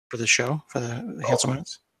for the show, for the Oh,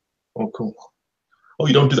 Hanselmans. oh, cool. Oh,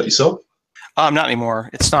 you don't do that yourself? Not anymore.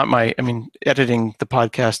 It's not my. I mean, editing the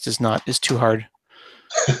podcast is too hard.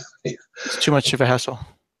 Yeah. It's too much of a hassle.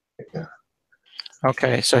 Yeah.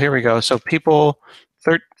 Okay, so here we go. So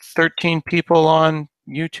 13 people on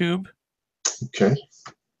YouTube. Okay.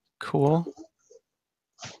 Cool.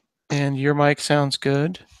 And your mic sounds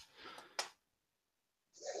good.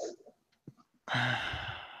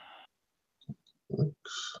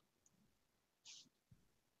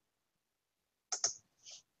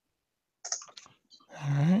 All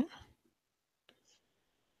right.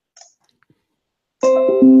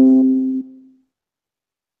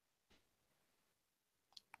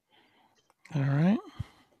 All right.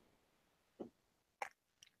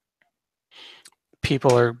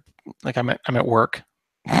 People are like I'm at work.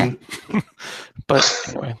 But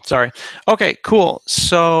anyway, sorry. Okay, cool.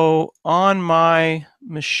 So on my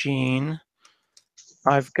machine,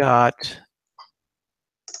 I've got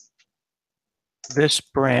this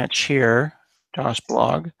branch here,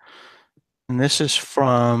 DasBlog, and this is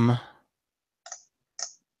from.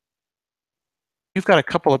 You've got a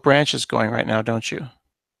couple of branches going right now, don't you?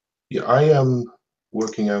 Yeah, I am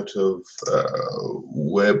working out of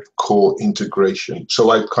web core integration.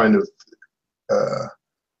 So I've kind of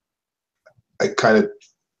I've kind of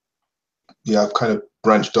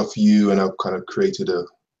branched off you, and I've kind of created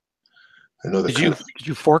another Did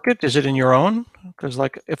you fork it? Is it in your own? Because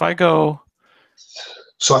like if I go,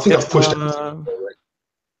 so I think I've pushed it.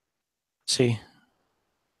 See,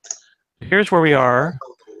 here's where we are.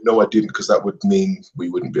 No, I didn't, because that would mean we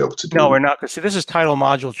wouldn't be able to do. No, we're not. Because see, this is title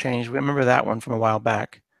module change. We remember that one from a while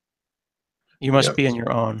back. You must be in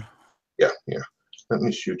your own. Yeah. Let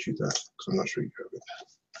me shoot you that, because I'm not sure you have it.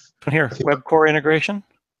 Here, web core integration.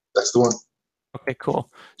 That's the one. Okay,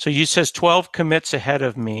 cool. So you says 12 commits ahead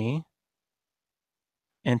of me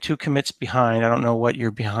and 2 commits behind. I don't know what you're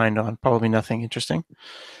behind on. Probably nothing interesting.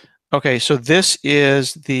 Okay, so this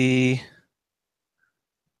is the.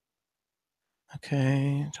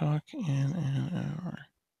 Okay, talk in an hour.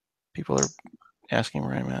 People are asking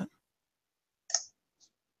where I'm at.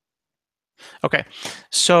 Okay,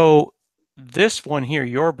 so this one here,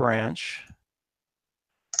 your branch,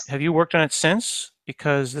 have you worked on it since?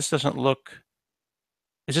 Because this doesn't look.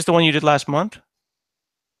 Is this the one you did last month?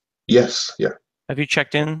 Yes, yeah. Have you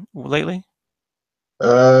checked in lately?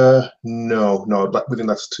 No, within the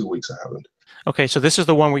last 2 weeks I haven't. Okay, so this is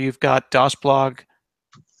the one where you've got DasBlog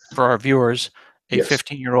for our viewers, a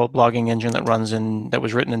 15-year-old blogging engine that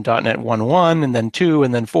was written in .NET 1.1 and then 2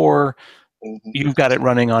 and then 4. Mm-hmm. You've got it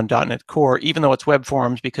running on .NET Core, even though it's web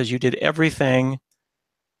forms, because you did everything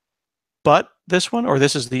but this one, or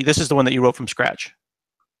this is the one that you wrote from scratch.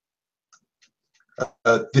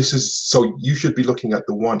 So you should be looking at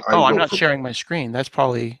the one I wrote. Oh, I'm not sharing my screen. That's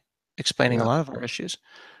probably explaining a lot of our issues.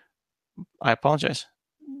 I apologize.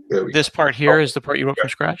 This part here is the part you wrote from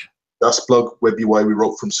scratch? DasBlog Web UI we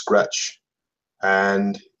wrote from scratch,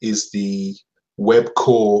 and is the web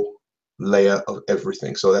core layer of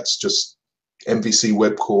everything. So that's just MVC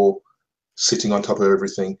web core sitting on top of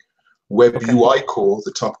everything. Web UI core,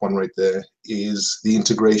 the top one right there, is the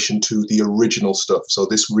integration to the original stuff. So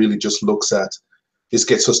this really just this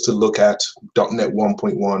gets us to look at .NET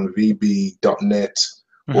 1.1, VB, .NET,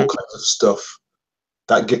 all kinds of stuff.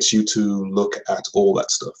 That gets you to look at all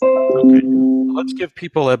that stuff. Okay. Let's give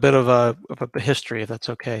people a bit of a history, if that's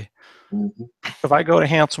okay. Mm-hmm. If I go to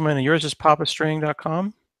Hanselman, and yours is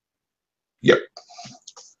papastring.com? Yep.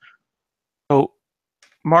 So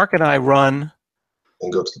Mark and I run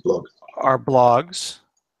and go to the blog. Our blogs.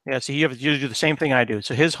 Yeah, so you do the same thing I do.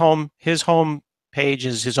 So his home page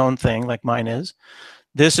is his own thing, like mine is.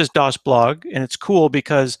 This is DasBlog, and it's cool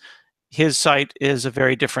because his site is a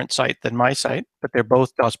very different site than my site, but they're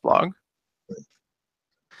both DasBlog.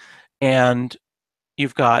 And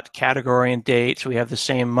you've got category and date, so we have the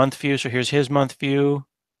same month view. So here's his month view.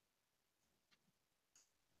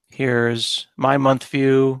 Here's my month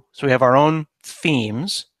view. So we have our own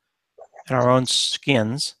themes and our own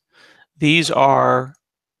skins. These are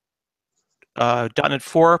 .NET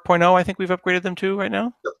 4.0, I think we've upgraded them to right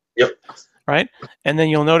now. Yep. Right? And then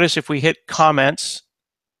you'll notice if we hit comments,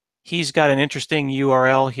 he's got an interesting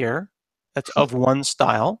URL here that's of one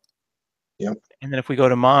style. Yep. And then if we go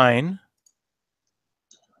to mine,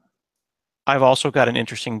 I've also got an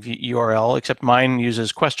interesting URL, except mine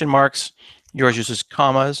uses question marks, yours uses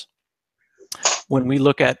commas. When we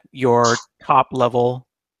look at your top level,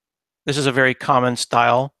 this is a very common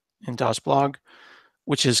style in DasBlog,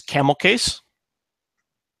 which is camel case.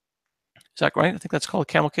 Is that right? I think that's called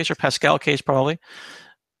camel case or Pascal case, probably.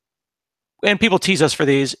 and people tease us for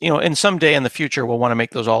these, and someday in the future we'll want to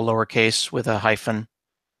make those all lowercase with a hyphen,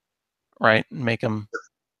 right? And make them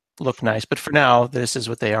look nice. But for now, this is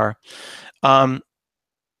what they are.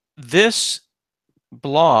 This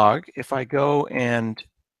blog, if I go and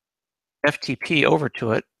FTP over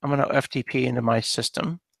to it, I'm going to FTP into my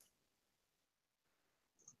system.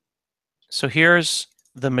 So here's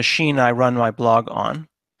the machine I run my blog on.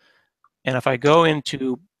 And if I go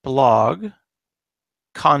into blog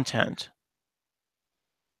content,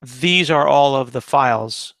 these are all of the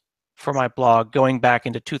files for my blog going back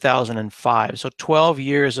into 2005. So 12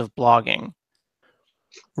 years of blogging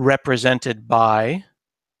represented by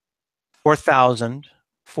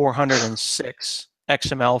 4,406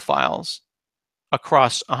 XML files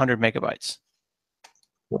across 100 megabytes.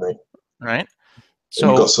 Right. Right. So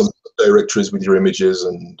you've got some directories with your images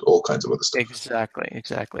and all kinds of other stuff. Exactly.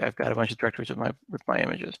 I've got a bunch of directories with my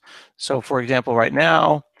images. So for example, right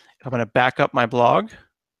now, if I'm going to back up my blog,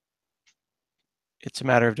 it's a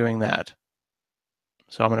matter of doing that.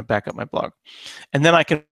 So I'm going to back up my blog. And then I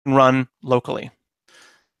can run locally.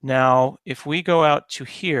 Now, if we go out to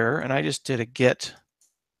here, and I just did a git,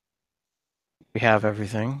 we have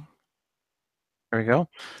everything. There we go.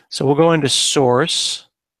 So we'll go into source.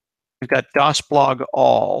 We've got DasBlog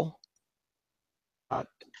all.sln.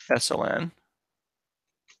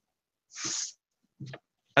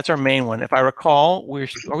 That's our main one. If I recall,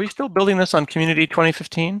 are we still building this on Community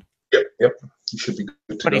 2015? Yep. You should be good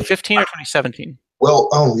to 2015 or 2017? Well,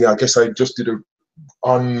 I guess I just did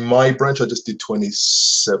on my branch. I just did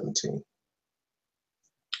 2017.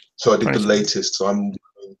 So I did the latest. So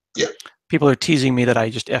yeah. People are teasing me that I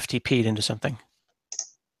just FTP'd into something.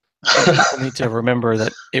 People need to remember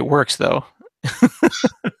that it works, though.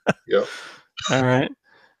 Yeah. All right.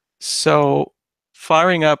 So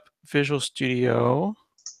firing up Visual Studio.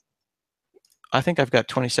 I think I've got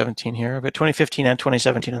 2017 here. I've got 2015 and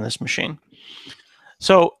 2017 on this machine.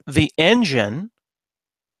 So the engine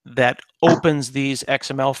that opens these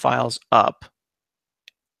XML files up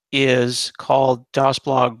is called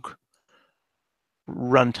DasBlog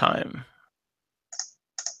Runtime.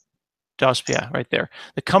 Yeah, right there.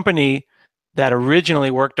 The company that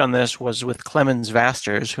originally worked on this was with Clemens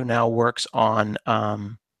Vasters, who now works on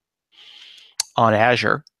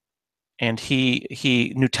Azure. And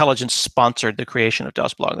Newtelligence sponsored the creation of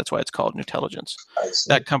DasBlog. That's why it's called Newtelligence.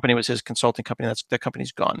 That company was his consulting company. That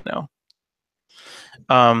company's gone now.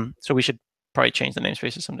 So we should probably change the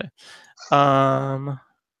namespaces someday. Can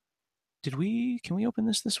we open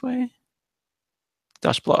this way?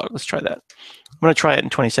 DasBlog. Let's try that. I'm going to try it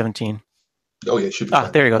in 2017. Oh yeah, it should be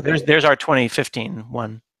fine. There you go. There's our 2015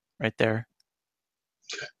 one right there.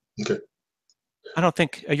 Okay. I don't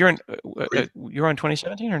think you're on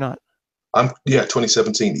 2017 or not.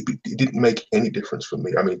 2017. It didn't make any difference for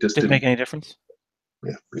me. I mean, it just didn't make any difference.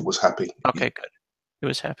 Yeah, it was happy. Okay, good. It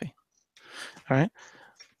was happy. All right.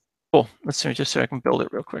 Cool. Let's see, just so I can build it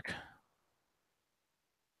real quick.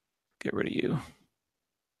 Get rid of you.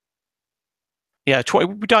 Yeah,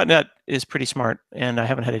 .NET is pretty smart, and I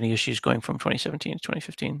haven't had any issues going from 2017 to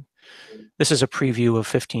 2015. This is a preview of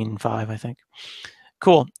 15.5, I think.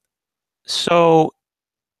 Cool. So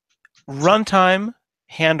runtime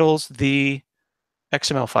handles the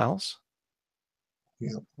XML files.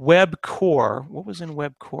 Yeah. Web core. What was in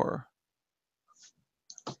web core?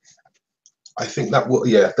 I think that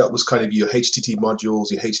was kind of your HTTP modules,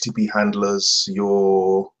 your HTTP handlers,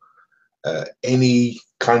 your any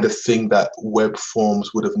kind of thing that web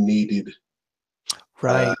forms would have needed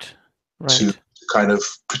to kind of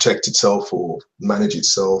protect itself or manage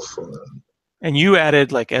itself. And you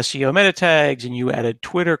added like SEO meta tags, and you added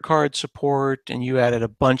Twitter card support, and you added a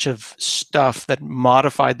bunch of stuff that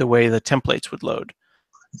modified the way the templates would load.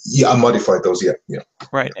 Yeah, I modified those, yeah.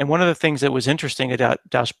 Right, and one of the things that was interesting about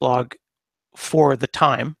DasBlog for the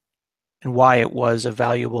time and why it was a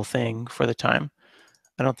valuable thing for the time,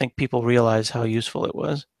 I don't think people realize how useful it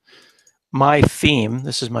was. My theme,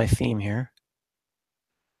 this is my theme here.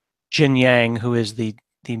 Jin Yang, who is the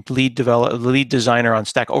lead designer on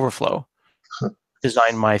Stack Overflow,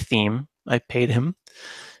 designed my theme. I paid him.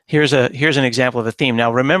 Here's an example of a theme.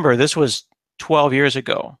 Now remember, this was 12 years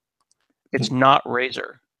ago. It's not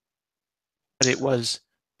Razor, but it was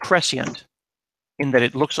prescient in that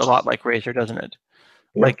it looks a lot like Razor, doesn't it?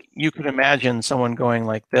 Yeah. Like you could imagine someone going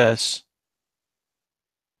like this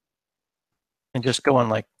and just going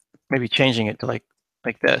like, maybe changing it to like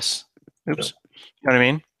this. Oops. Yeah. You know what I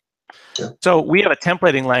mean? Yeah. So we have a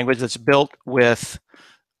templating language that's built with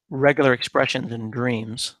regular expressions and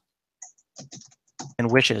dreams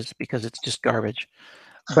and wishes because it's just garbage.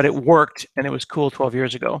 But it worked, and it was cool 12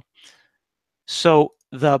 years ago. So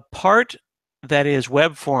the part that is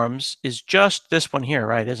web forms is just this one here,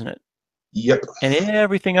 right? Isn't it? Yep. And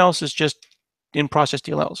everything else is just in-process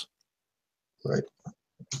DLLs. Right.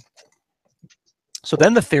 So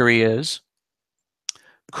then the theory is,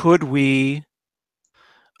 could we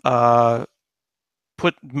do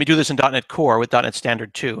this in .NET Core with .NET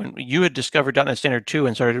Standard 2? And you had discovered .NET Standard 2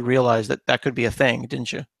 and started to realize that that could be a thing,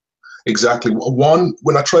 didn't you? Exactly.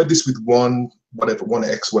 When I tried this with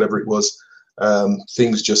 1X, whatever it was,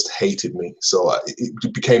 things just hated me. So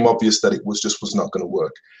it became obvious that it was not going to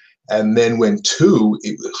work. And then when 2,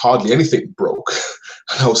 hardly anything broke.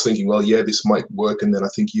 And I was thinking, well, yeah, this might work. And then I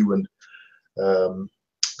think you and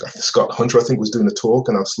Scott Hunter, I think, was doing a talk,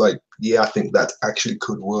 and I was like, yeah, I think that actually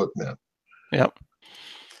could work now. Yep.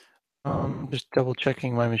 Just double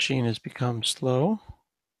checking my machine has become slow.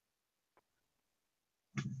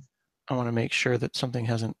 I want to make sure that something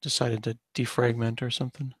hasn't decided to defragment or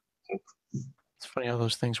something. It's funny how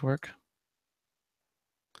those things work.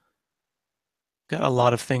 Got a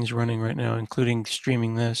lot of things running right now, including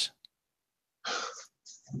streaming this.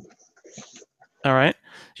 All right.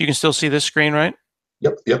 You can still see this screen, right?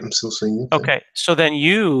 Yep, I'm still seeing you. Okay. So then do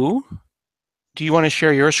you want to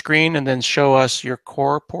share your screen and then show us your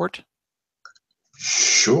core port?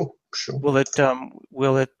 Sure. Will it,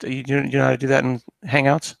 you know how to do that in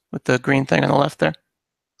Hangouts with the green thing on the left there?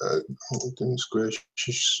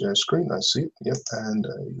 Screen, I see it. Yep, and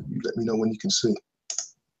you let me know when you can see.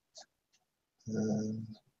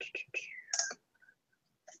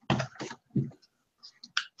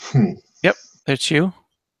 Yep, that's you.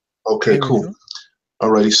 Okay, cool.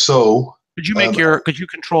 Alrighty, so could you make could you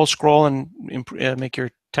control scroll and make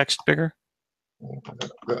your text bigger?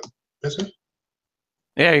 Is it?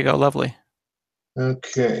 There you go, lovely.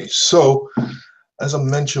 Okay, so as I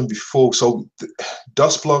mentioned before, so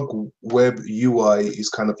DasBlog web UI is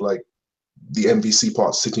kind of like the MVC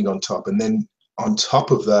part sitting on top, and then on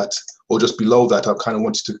top of that, or just below that, I kind of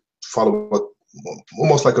wanted to follow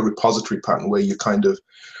almost like a repository pattern where you're kind of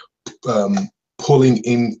pulling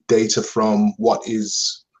in data from what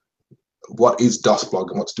is DasBlog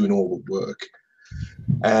and what's doing all the work.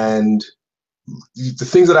 And the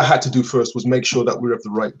things that I had to do first was make sure that we're of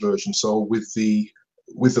the right version. So with the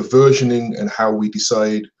versioning and how we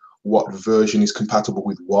decide what version is compatible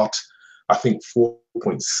with what, I think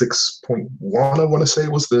 4.6.1, I want to say,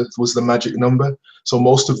 was the magic number. So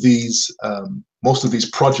most of these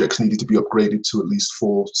projects needed to be upgraded to at least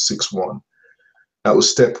 4.6.1. That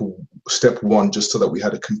was step one, just so that we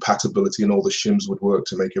had a compatibility and all the shims would work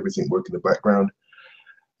to make everything work in the background.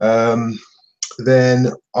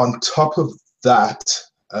 Then on top of that,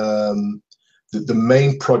 the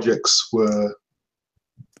main projects were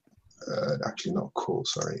actually not core,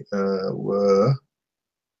 sorry, were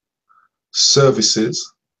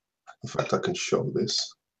services. In fact, I can show this.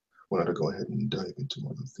 I wanted to go ahead and dive into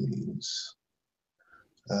one of these.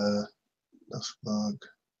 DasBlog.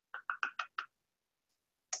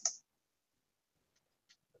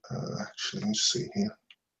 Actually, let me see here.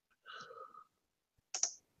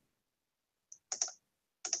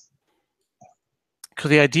 Because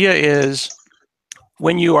the idea is,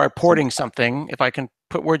 when you are porting something, if I can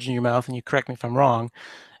put words in your mouth and you correct me if I'm wrong,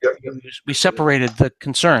 we separated the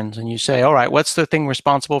concerns, and you say, all right, what's the thing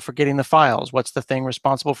responsible for getting the files? What's the thing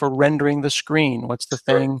responsible for rendering the screen? What's the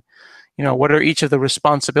thing, you know, what are each of the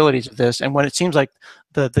responsibilities of this? And when it seems like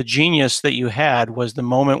the genius that you had was the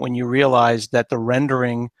moment when you realized that the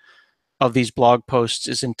rendering of these blog posts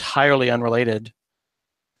is entirely unrelated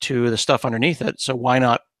to the stuff underneath it. So why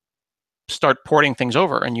not start porting things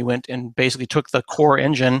over? And you went and basically took the core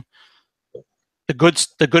engine, the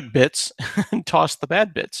good bits, and tossed the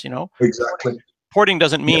bad bits. You know, exactly. Porting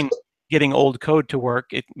doesn't mean getting old code to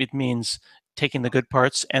work. It means taking the good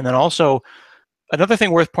parts. And then also, another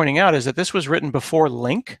thing worth pointing out is that this was written before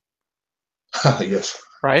Link. Yes.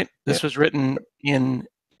 Right. This was written in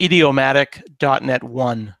idiomatic.NET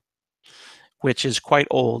 1, which is quite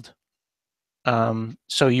old.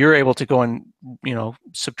 So you're able to go and, you know,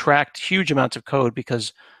 subtract huge amounts of code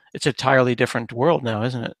because it's an entirely different world now,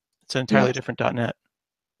 isn't it? It's an entirely different .NET.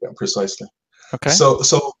 Yeah, precisely. Okay. So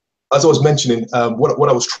as I was mentioning, what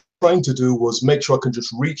I was trying to do was make sure I can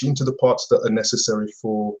just reach into the parts that are necessary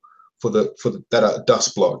for that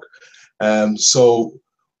DasBlog. So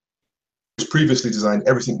previously designed,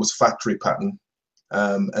 everything was factory pattern.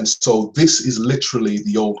 And so this is literally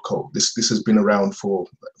the old code. This has been around for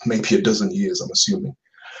maybe a dozen years, I'm assuming.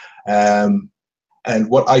 And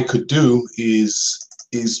what I could do is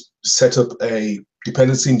set up a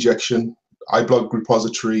dependency injection, iBlog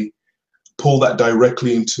repository, pull that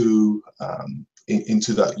directly into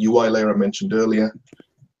that UI layer I mentioned earlier.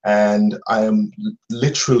 And I am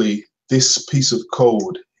literally this piece of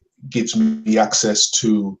code gives me access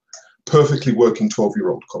to perfectly working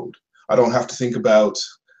 12-year-old code. I don't have to think about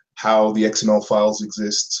how the XML files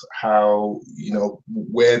exist, how, you know,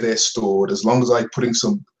 where they're stored. As long as I put in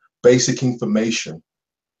some basic information,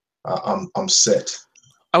 I'm set.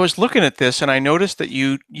 I was looking at this and I noticed that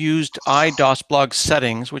you used DasBlog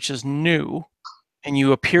settings, which is new, and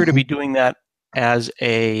you appear to be doing that as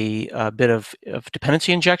a bit of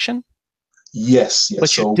dependency injection. Yes, yes.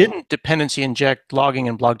 But you didn't dependency inject logging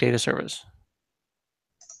and blog data service.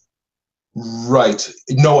 Right.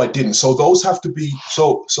 No, I didn't. So those have to be,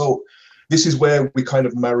 so this is where we kind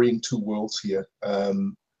of marrying two worlds here.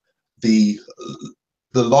 The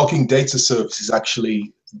logging data service is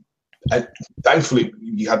actually, thankfully,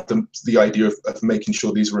 you had the idea of making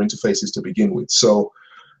sure these were interfaces to begin with. So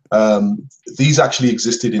these actually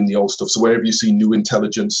existed in the old stuff. So wherever you see new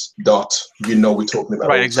intelligence dot, you know we're talking about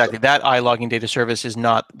right, exactly. stuff. That iLogging data service is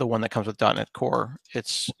not the one that comes with .NET Core.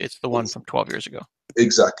 It's the one from 12 years ago.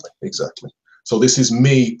 Exactly, exactly. So this is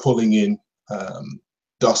me pulling in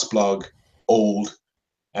DasBlog old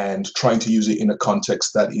and trying to use it in a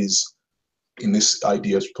context that is, in this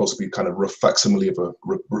idea, is supposed to be kind of a facsimile of a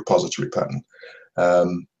repository pattern.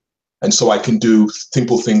 And so I can do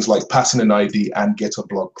simple things like passing an ID and get a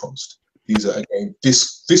blog post. These are, again,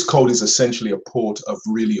 this code is essentially a port of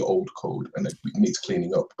really old code, and it needs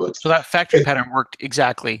cleaning up. But so that factory pattern worked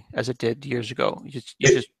exactly as it did years ago. You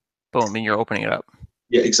just boom, and you're opening it up.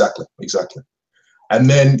 Yeah, exactly, exactly. And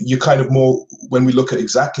then you kind of more, when we look at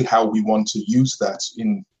exactly how we want to use that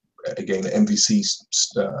in, again, MVC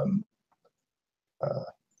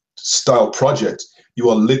style project, you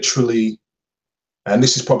are literally, and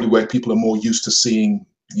this is probably where people are more used to seeing,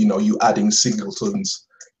 you know, you adding singletons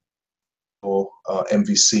or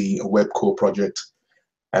MVC, a web core project.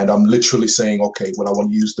 And I'm literally saying, okay, well, I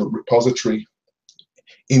want to use the repository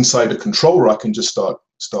inside a controller. I can just start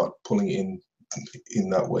pulling it in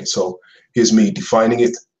that way. So here's me defining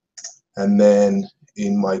it. And then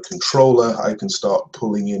in my controller, I can start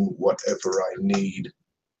pulling in whatever I need.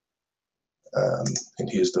 And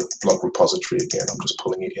here's the blog repository again. I'm just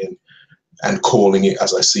pulling it in and calling it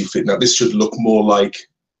as I see fit. Now, this should look more like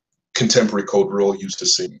contemporary code we're all used to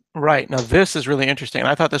seeing. Right. Now, this is really interesting. And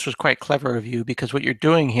I thought this was quite clever of you, because what you're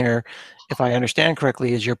doing here, if I understand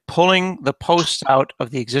correctly, is you're pulling the posts out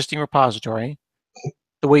of the existing repository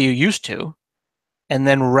the way you used to. And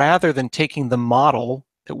then rather than taking the model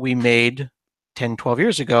that we made 10, 12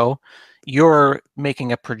 years ago, you're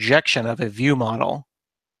making a projection of a view model,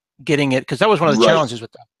 getting it, because that was one of the challenges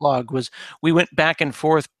with that blog, was we went back and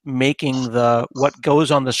forth making what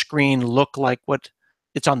goes on the screen look like what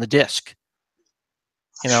it's on the disk.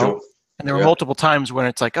 You know, sure. And there were multiple times when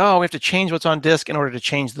it's like, oh, we have to change what's on disk in order to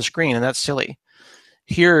change the screen, and that's silly.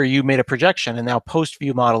 Here, you made a projection, and now post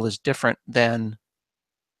view model is different than,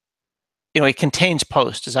 you know, it contains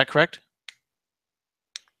post. Is that correct?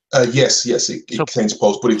 Yes, it contains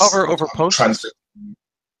post, but it's hover over posts.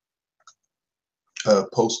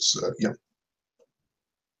 Posts, yeah.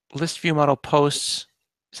 List view model posts.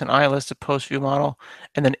 It's an list of post view model,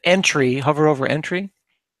 and then entry. Hover over entry.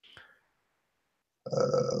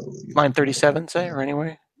 Line 37, say, or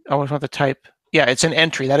anyway. I always want the type. Yeah, it's an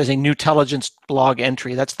entry. That is a Newtelligence blog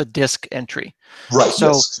entry. That's the disk entry. Right. So,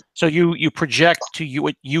 yes. So you project to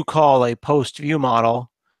what you call a post view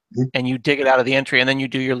model, and you dig it out of the entry, and then you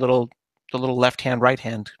do your the little left hand, right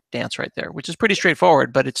hand dance right there, which is pretty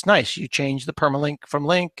straightforward, but it's nice. You change the permalink from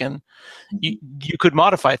link, and you could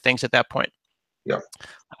modify things at that point. Yeah.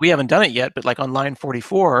 We haven't done it yet, but like on line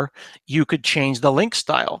 44, you could change the link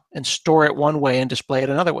style and store it one way and display it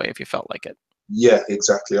another way if you felt like it. Yeah,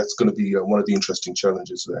 exactly. That's going to be one of the interesting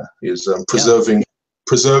challenges there, is preserving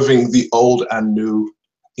the old and new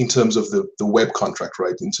in terms of the web contract,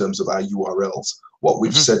 right? In terms of our URLs, what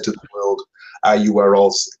we've said to the world, our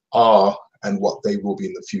URLs are, and what they will be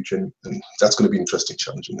in the future. And that's going to be an interesting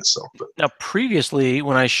challenge in itself. But now, previously,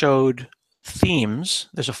 when I showed themes,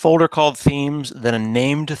 there's a folder called themes, then a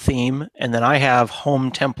named theme, and then I have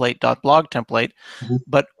home template.blog template.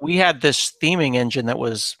 But we had this theming engine that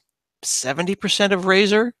was 70% of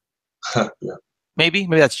Razor. yeah. Maybe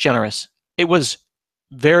that's generous. It was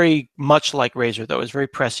very much like Razor, though. It was very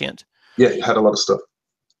prescient. Yeah, it had a lot of stuff.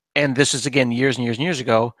 And this is, again, years and years and years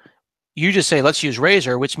ago. You just say, let's use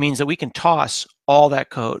Razor, which means that we can toss all that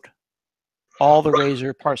code. All the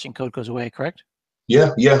Razor parsing code goes away, correct? Yeah.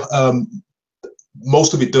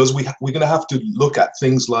 Most of it does. We're going to have to look at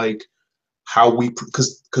things like how we,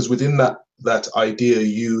 because within that idea,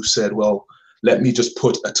 you said, well, let me just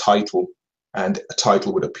put a title, and a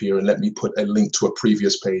title would appear, and let me put a link to a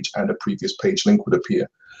previous page, and a previous page link would appear.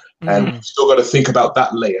 And we've still got to think about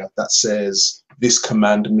that layer that says this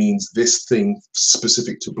command means this thing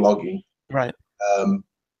specific to blogging. Right.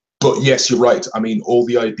 But yes, you're right. I mean, all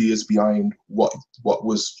the ideas behind what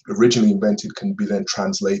was originally invented can be then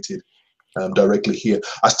translated directly here.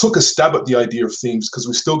 I took a stab at the idea of themes because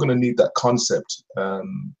we're still going to need that concept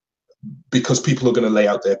because people are going to lay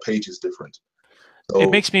out their pages different. So,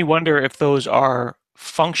 it makes me wonder if those are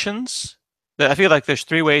functions. I feel like there's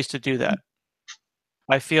 3 ways to do that.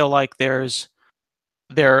 I feel like they are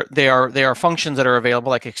functions that are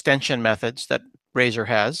available, like extension methods that Razor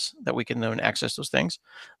has, that we can then access those things.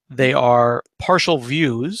 They are partial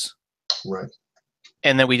views, right.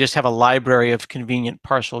 And then we just have a library of convenient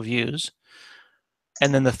partial views.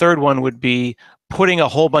 And then the third one would be putting a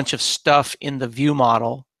whole bunch of stuff in the view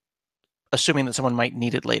model, assuming that someone might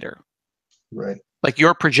need it later. Right. Like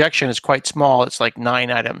your projection is quite small. It's like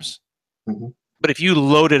 9 items. Mm-hmm. But if you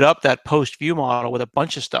loaded up that post view model with a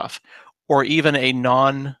bunch of stuff, or even a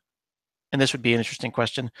and this would be an interesting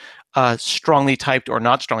question, strongly typed or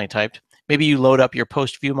not strongly typed, maybe you load up your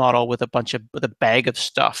post view model with a bag of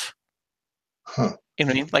stuff. Huh. You know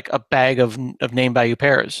what I mean? Like a bag of name value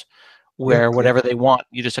pairs, where whatever they want,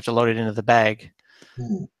 you just have to load it into the bag.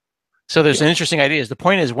 Mm. So there's an interesting idea. The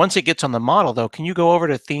point is, once it gets on the model, though, can you go over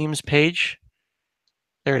to themes page?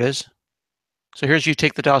 There it is. So here's, you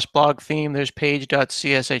take the DasBlog theme, there's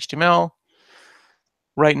page.cshtml.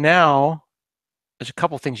 Right now, there's a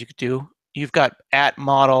couple things you could do. You've got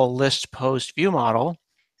 @model list post view model.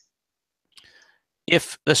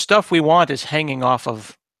 If the stuff we want is hanging off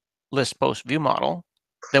of list post view model,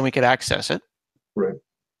 then we could access it. Right.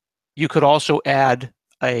 You could also add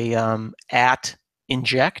a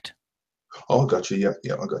 @inject. Oh, got you. Yeah,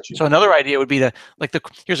 I got you. So another idea would be to, like,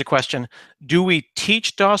 here's a question: do we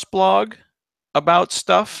teach DasBlog about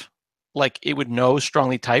stuff, like it would know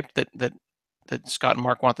strongly typed that Scott and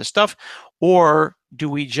Mark want this stuff, or do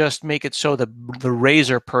we just make it so the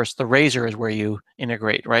Razor is where you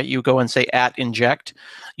integrate, right? You go and say @inject.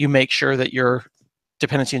 You make sure that your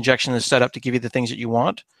dependency injection is set up to give you the things that you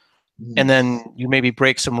want, and then you maybe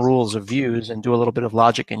break some rules of views and do a little bit of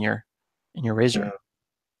logic in your Razor.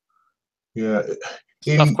 Yeah.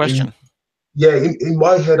 Tough question. In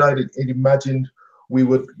my head, I'd imagined we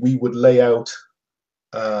would lay out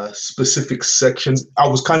specific sections.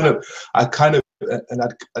 And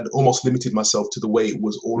I'd almost limited myself to the way it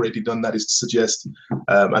was already done. That is to suggest,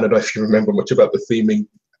 I don't know if you remember much about the theming,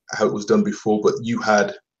 how it was done before, but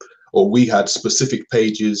we had specific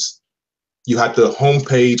pages. You had the home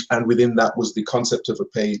page, and within that was the concept of a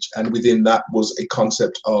page, and within that was a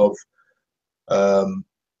concept of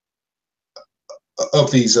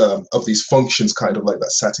these functions, kind of like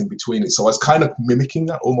that sat in between it. So I was kind of mimicking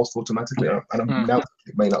that almost automatically, and now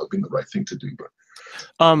it may not have been the right thing to do. But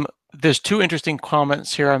there's 2 interesting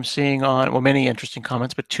comments here I'm seeing on, well, many interesting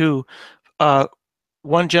comments, but 2.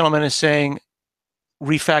 One gentleman is saying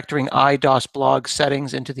refactoring DasBlog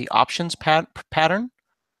settings into the options pattern.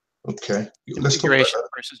 Okay. Configuration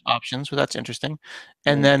versus options, so that's interesting.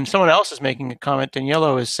 And then someone else is making a comment,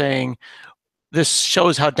 Daniello is saying, this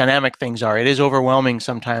shows how dynamic things are. It is overwhelming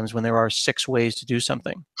sometimes when there are 6 ways to do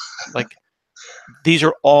something. Like, these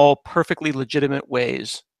are all perfectly legitimate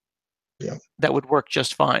ways that would work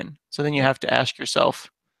just fine. So then you have to ask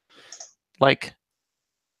yourself, like,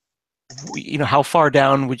 how far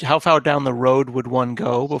down the road would one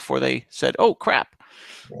go before they said, "Oh crap,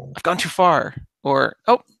 I've gone too far," or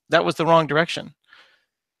 "Oh, that was the wrong direction."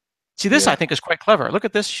 See, this I think is quite clever. Look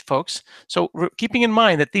at this, folks. So keeping in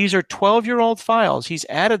mind that these are 12-year-old files, he's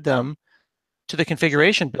added them to the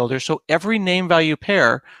configuration builder. So every name value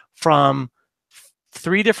pair from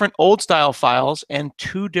 3 different old style files and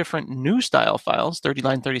 2 different new style files,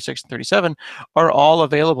 39, 36, and 37, are all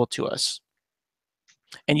available to us.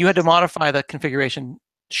 And you had to modify the configuration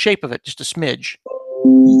shape of it just a smidge.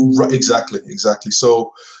 Right, exactly.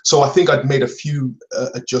 So I think I'd made a few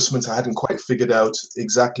adjustments. I hadn't quite figured out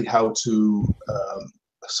exactly how to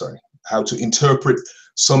interpret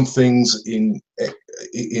some things in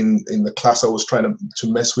the class I was trying to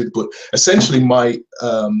mess with. But essentially, my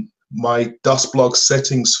DasBlog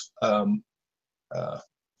settings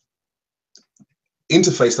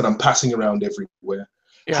interface that I'm passing around everywhere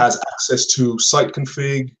has access to site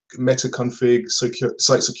config, meta config,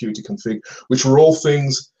 site security config, which were all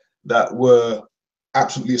things that were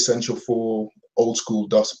absolutely essential for old school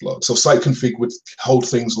DasBlog. So site config would hold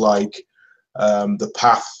things like the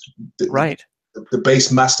path, the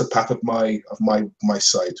base master path of my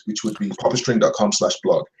site, which would be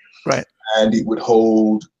popperstring.com/blog. Right. And it would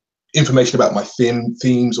hold information about my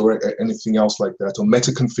themes or anything else like that. Or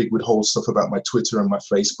meta config would hold stuff about my Twitter and my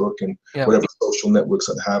Facebook and whatever social social networks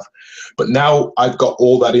that I have. But now I've got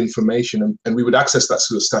all that information, and we would access that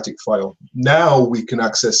through a static file. Now we can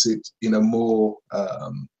access it in a more,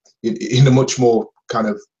 in a much more kind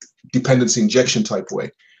of dependency injection type way.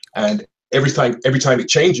 And every time it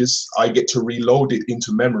changes, I get to reload it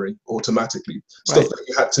into memory automatically. Stuff that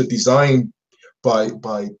you had to design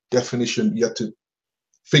by definition, you had to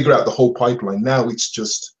figure out the whole pipeline. Now it's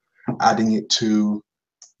just adding it to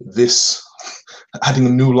this, adding a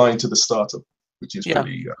new line to the startup, which is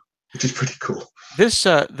pretty cool. This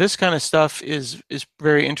kind of stuff is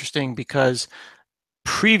very interesting because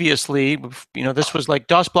previously, this was like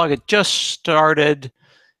DasBlog had just started,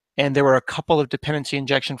 and there were a couple of dependency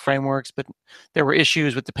injection frameworks, but there were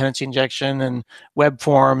issues with dependency injection and web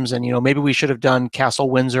forms, and maybe we should have done Castle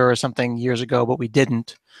Windsor or something years ago, but we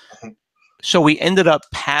didn't. So we ended up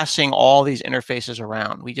passing all these interfaces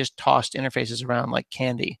around. We just tossed interfaces around like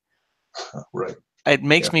candy. Right. It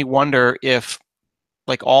makes me wonder if,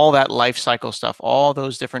 like, all that life cycle stuff, all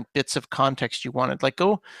those different bits of context you wanted, like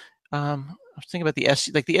I was thinking about the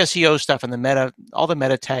SEO stuff and the meta, all the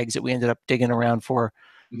meta tags that we ended up digging around for.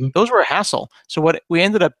 Those were a hassle. So what we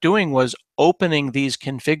ended up doing was opening these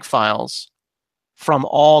config files from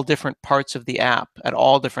all different parts of the app at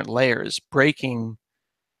all different layers, breaking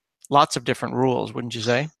lots of different rules, wouldn't you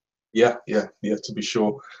say? Yeah, to be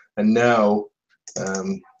sure. And now,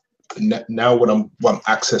 now when I'm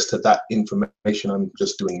access to that information, I'm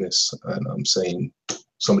just doing this, and I'm saying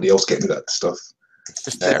somebody else get me that stuff. It's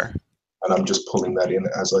just there. And I'm just pulling that in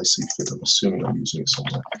as I see fit. I'm assuming I'm using it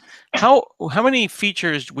somewhere. How many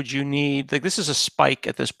features would you need? Like, this is a spike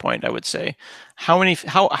at this point, I would say.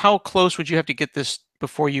 How close would you have to get this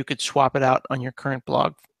before you could swap it out on your current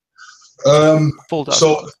blog? So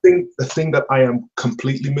the thing that I am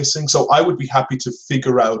completely missing, so I would be happy to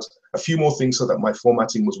figure out a few more things so that my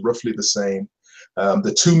formatting was roughly the same.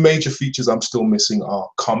 The two major features I'm still missing are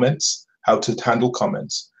comments, how to handle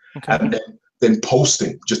comments, and then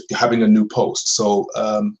posting, just having a new post. So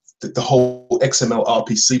the whole XML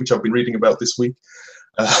RPC, which I've been reading about this week,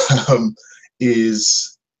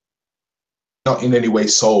 is not in any way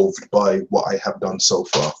solved by what I have done so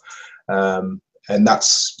far. And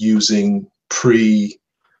that's using pre-SOAP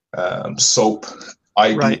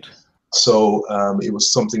ID. Right. So it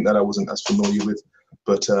was something that I wasn't as familiar with.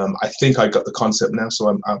 But I think I got the concept now. So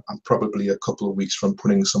I'm probably a couple of weeks from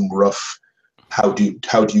putting some rough, how do you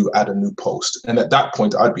add a new post? And at that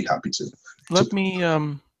point, I'd be happy to. Let me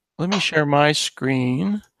share my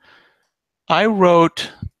screen. I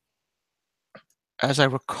wrote, as I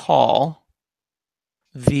recall,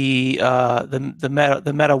 the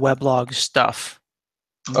meta weblog stuff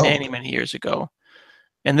many years ago,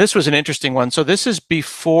 and this was an interesting one. So this is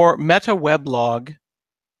before meta weblog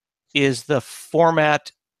is the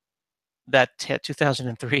format that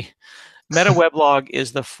 2003. Meta weblog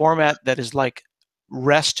is the format that is like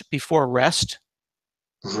REST before REST.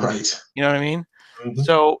 Right. You know what I mean?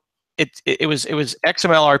 So it was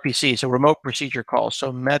XML RPC, so remote procedure calls.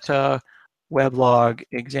 So meta weblog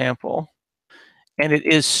example. And it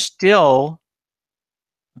is still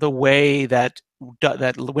the way that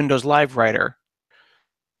Windows Live Writer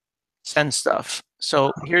sends stuff.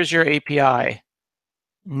 So here's your API: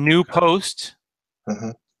 new post,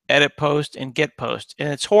 edit post, and get post. And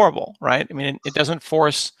it's horrible, right? I mean, it doesn't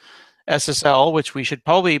force SSL, which we should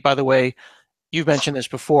probably, by the way, you've mentioned this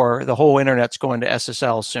before, the whole internet's going to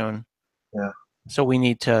SSL soon. Yeah. So we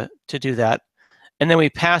need to do that. And then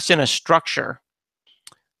we pass in a structure.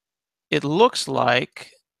 It looks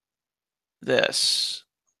like this.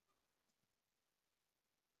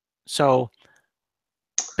 So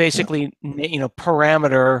basically,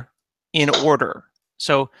 parameter in order.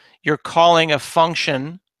 So you're calling a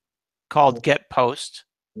function called getPost,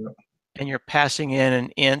 and you're passing in an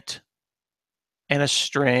int and a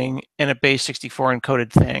string and a base64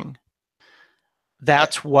 encoded thing.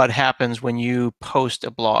 That's what happens when you post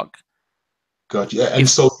a blog. Gotcha. Yeah, and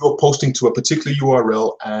so you're posting to a particular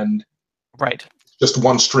URL and just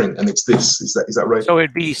one string, and it's this. Is that right? So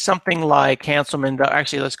it'd be something like Hanselman.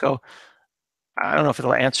 Actually, let's go. I don't know if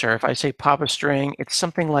it'll answer. If I say pop a string, it's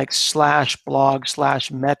something like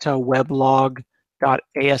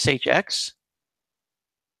 /blog/metaweblog.ashx.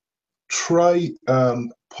 Try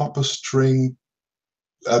pop a string.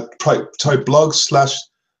 Try blog slash.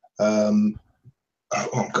 Oh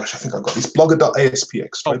gosh, I think I've got this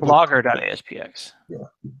blogger.aspx. Oh, blogger.aspx. Yeah.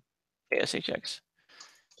 ASHX.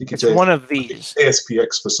 It's one of these.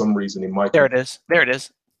 ASPX for some reason in my. There it is. There it is.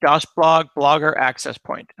 DasBlog blogger access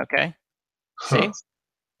point. Okay. See?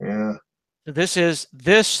 Yeah. So this is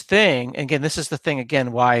this thing. Again, this is the thing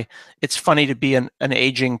again why it's funny to be an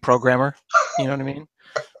aging programmer. You know what I mean?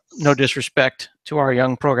 no disrespect to our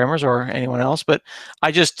young programmers or anyone else, but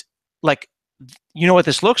I just like, you know what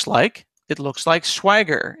this looks like? It looks like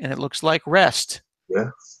Swagger and it looks like REST. Yeah.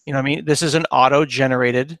 You know what I mean? This is an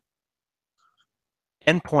auto-generated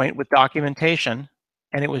endpoint with documentation,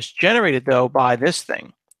 and it was generated though by this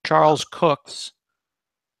thing, Charles Cook's.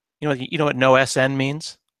 You know what no SN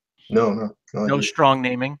means? No No idea. strong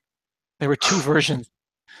naming. There were two versions,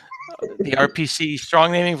 the RPC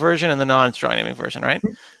strong naming version and the non-strong naming version, right?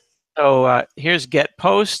 So here's get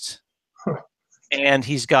post, and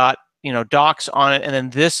he's got docs on it, and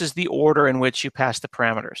then this is the order in which you pass the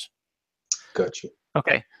parameters. Gotcha.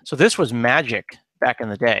 Okay, so this was magic back in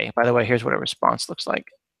the day. By the way, here's what a response looks like.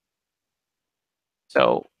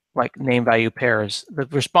 So like name value pairs, the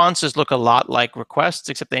responses look a lot like requests,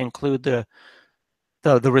 except they include the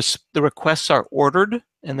requests are ordered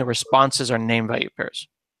and the responses are name value pairs.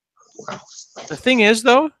 Wow. The thing is,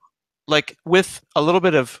 though, like with a little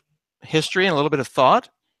bit of history and a little bit of thought,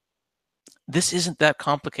 this isn't that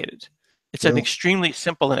complicated. It's an extremely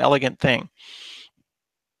simple and elegant thing.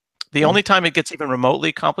 The only time it gets even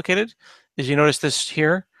remotely complicated is, you notice this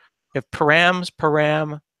here, if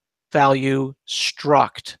param, value,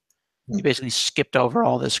 struct, you basically skipped over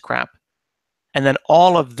all this crap. And then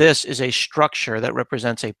all of this is a structure that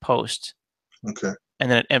represents a post. Okay. And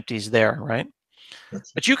then it empties there, right?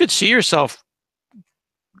 But you could see yourself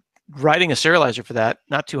writing a serializer for that,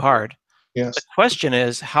 not too hard. Yes. The question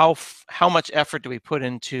is, how much effort do we put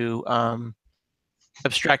into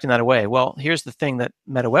abstracting that away? Well, here's the thing that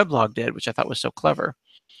MetaWeblog did, which I thought was so clever.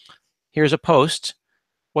 Here's a post.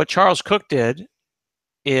 What Charles Cook did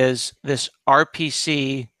is this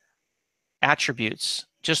RPC attributes,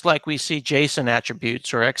 just like we see JSON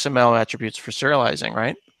attributes or XML attributes for serializing,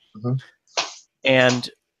 right? Mm-hmm. And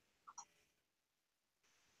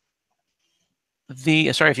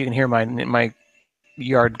sorry if you can hear my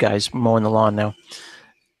yard guys mowing the lawn now.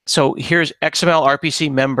 So here's XML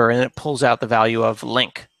RPC member, and it pulls out the value of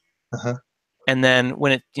link. Uh-huh. And then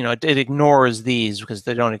when it ignores these because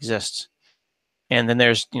they don't exist. And then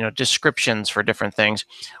there's descriptions for different things.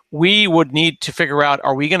 We would need to figure out,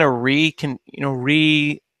 are we going to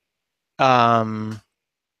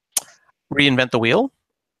reinvent the wheel?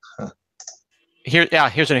 Huh. Here's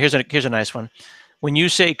a nice one. When you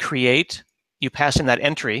say create, you pass in that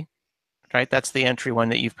entry, right? That's the entry one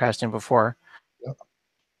that you've passed in before. Yep.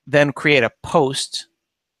 Then create a post,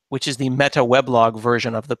 which is the MetaWeblog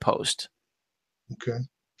version of the post. Okay.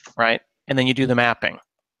 Right? And then you do the mapping.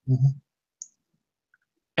 Mm-hmm.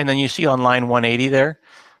 And then you see on line 180 there,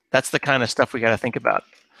 that's the kind of stuff we got to think about.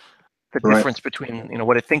 The difference between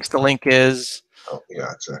what it thinks the link is. Oh,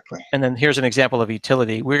 yeah, exactly. And then here's an example of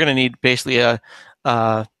utility. We're going to need basically a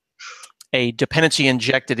dependency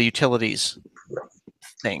injected utilities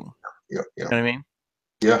thing. Yeah. You know what I mean?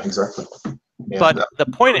 Yeah, exactly. Yeah, but the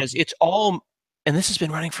point is, it's all, and this has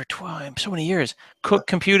been running for so many years. Cook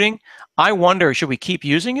computing. I wonder, should we keep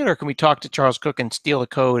using it, or can we talk to Charles Cook and steal the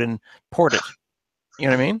code and port it? You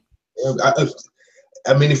know what I mean?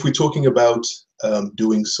 I mean, if we're talking about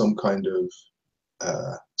doing some kind of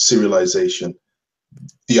serialization,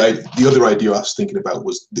 the other idea I was thinking about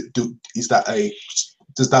was,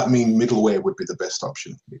 does that mean middleware would be the best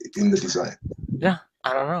option in the design? Yeah,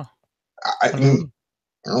 I don't know. I don't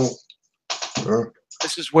know.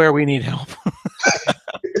 This is where we need help.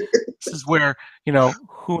 This is where,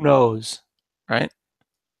 who knows, right?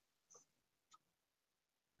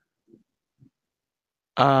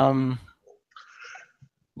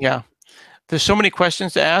 Yeah, there's so many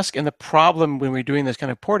questions to ask, and the problem when we're doing this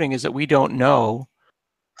kind of porting is that we don't know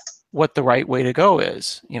what the right way to go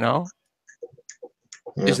is. Yeah.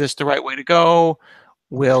 Is this the right way to go?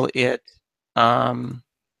 Will it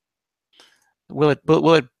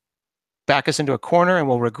back us into a corner and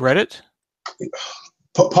we'll regret it?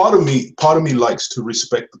 Part of me likes to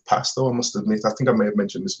respect the past, though. I must admit, I think I may have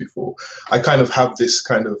mentioned this before. I kind of have this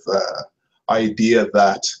kind of idea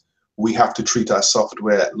that we have to treat our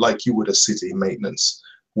software like you would a city maintenance,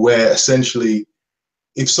 where essentially,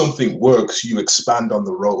 if something works, you expand on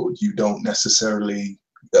the road. You don't necessarily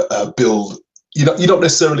build. You don't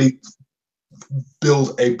necessarily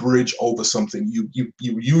build a bridge over something. You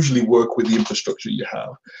usually work with the infrastructure you have.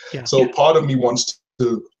 Yeah. So part of me wants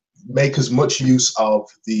to make as much use of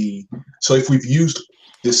so if we've used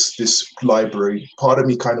this library, part of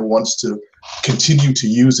me kind of wants to continue to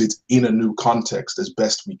use it in a new context as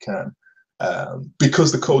best we can,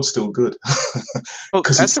 because the code's still good. Well,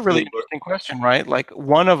 that's a really interesting question, right? Like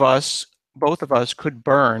both of us could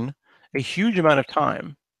burn a huge amount of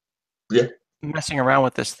time messing around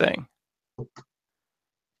with this thing.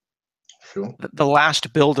 Sure. The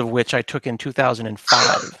last build of which I took in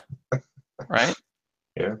 2005, right?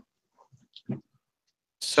 Yeah.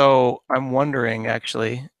 So I'm wondering,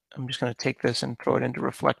 actually, I'm just going to take this and throw it into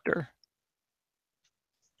Reflector.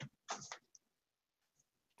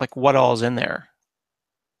 Like, what all's in there?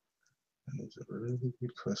 That's a really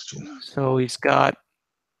good question. So he's got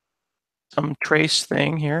some trace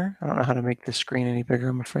thing here. I don't know how to make this screen any bigger,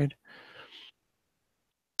 I'm afraid.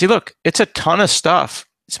 See, look, it's a ton of stuff.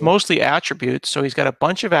 It's mostly attributes. So he's got a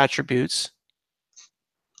bunch of attributes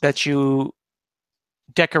that you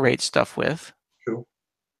decorate stuff with. Sure.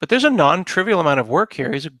 But there's a non-trivial amount of work here.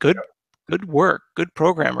 He's a good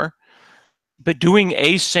programmer. But doing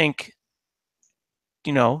async,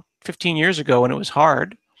 15 years ago when it was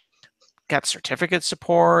hard, got certificate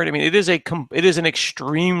support. I mean, it is an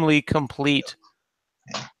extremely complete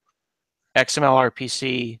XML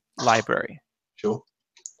RPC library. Sure.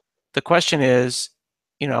 The question is,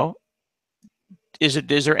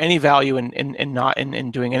 is there any value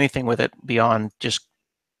in doing anything with it beyond just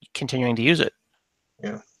continuing to use it?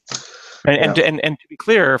 Yeah. And to be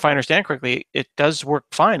clear, if I understand correctly, it does work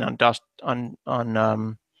fine on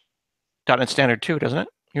 .NET Standard 2, doesn't it?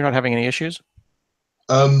 You're not having any issues?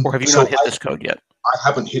 Or have you not hit this code yet? I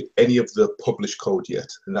haven't hit any of the published code yet,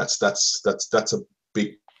 and that's a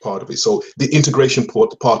big part of it. So the integration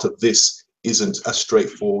part of this isn't as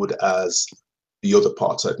straightforward as the other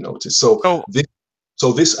parts I've noticed. So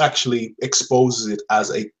this actually exposes it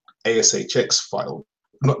as a ASHX file,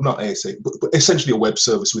 not ASA, but essentially a web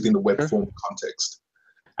service within the web form context.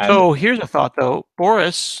 And so here's a thought, though.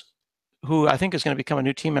 Boris, who I think is going to become a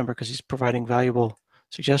new team member because he's providing valuable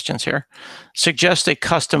suggestions here, suggests a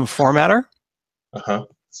custom formatter. Uh-huh.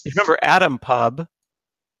 If you remember AtomPub,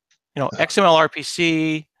 XML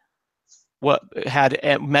RPC had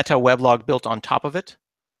a meta weblog built on top of it.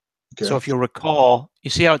 Okay. So if you'll recall, you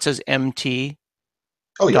see how it says MT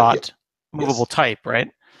movable type, right?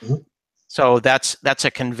 Mm-hmm. So that's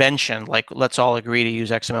a convention. Like, let's all agree to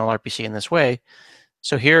use XML RPC in this way.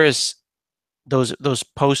 So here is those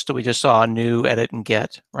posts that we just saw: new, edit, and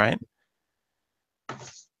get, right?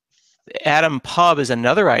 AtomPub is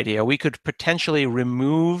another idea. We could potentially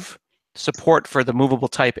remove support for the movable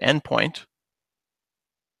type endpoint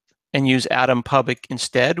and use AtomPub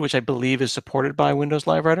instead, which I believe is supported by Windows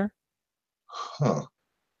Live Writer. Huh.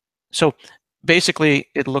 So basically,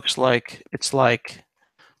 it's like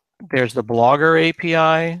there's the Blogger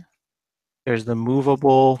API, there's the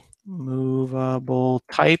movable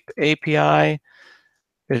type API,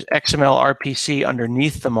 there's XML RPC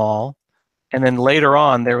underneath them all, and then later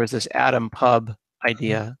on there was this AtomPub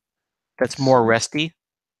idea that's more resty.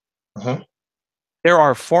 Uh-huh. There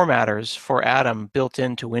are formatters for Atom built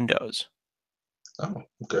into Windows. Oh,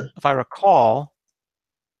 okay. If I recall,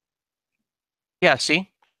 yeah,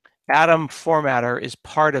 see? Atom formatter is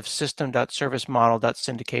part of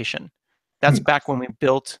system.servicemodel.syndication. That's back when we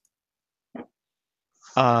built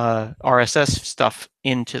RSS stuff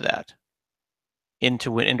into that,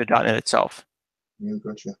 into .NET itself. Yeah,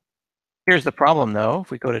 gotcha. Here's the problem, though.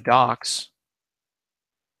 If we go to docs,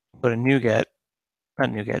 go to .NET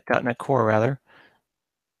Core, rather,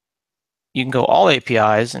 you can go all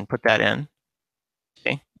APIs and put that in.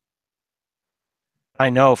 See? I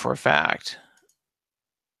know for a fact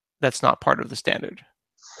that's not part of the standard.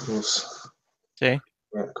 Of course. See?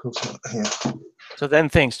 Yeah, of course not. Yeah. So then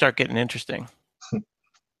things start getting interesting.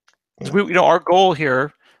 So our goal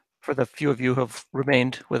here, for the few of you who have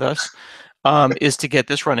remained with us, is to get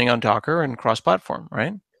this running on Docker and cross-platform,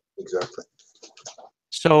 right? Exactly.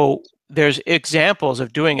 So there's examples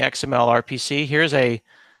of doing XML RPC. Here's a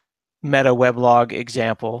meta weblog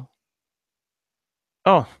example.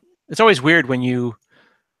 Oh, it's always weird when you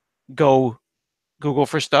go Google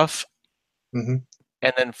for stuff and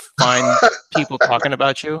then find people talking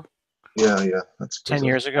about you. Yeah, that's 10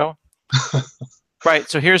 years ago. Right.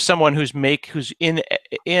 So here's someone who's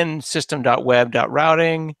in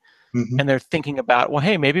system.web.routing, and they're thinking about, well,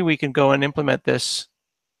 hey, maybe we can go and implement this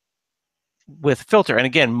with filter. And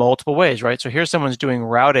again, multiple ways, right? So here's someone's doing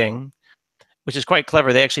routing, which is quite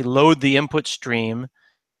clever. They actually load the input stream,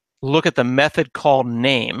 look at the method called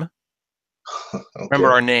name. Okay.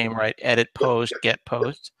 Remember our name, right? Edit post, get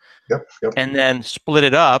post. Yep. And then split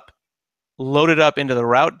it up, load it up into the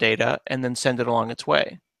route data, and then send it along its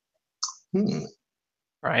way.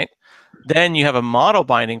 Right? Then you have a model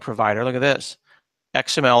binding provider. Look at this.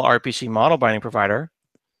 XML RPC model binding provider.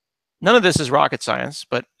 None of this is rocket science,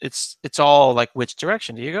 but it's all like, which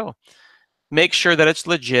direction do you go? Make sure that it's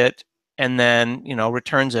legit, and then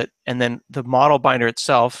returns it, and then the model binder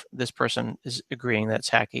itself, this person is agreeing that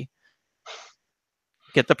it's hacky.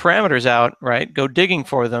 Get the parameters out, right? Go digging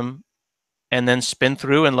for them, and then spin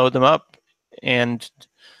through and load them up, and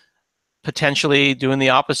potentially doing the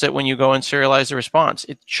opposite when you go and serialize the response.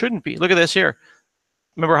 It shouldn't be. Look at this here.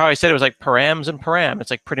 Remember how I said it was like params and param?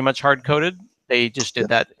 It's like pretty much hard-coded. They just did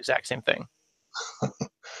that exact same thing.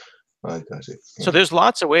 I got it. Yeah. So there's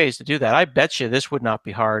lots of ways to do that. I bet you this would not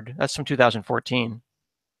be hard. That's from 2014.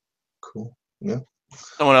 Cool. Yeah.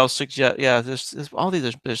 Someone else suggests, yeah, there's all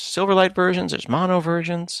these, there's Silverlight versions, there's mono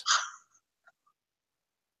versions.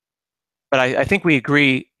 But I think we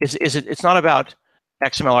agree, it's not about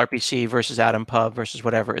XML RPC versus Atom Pub versus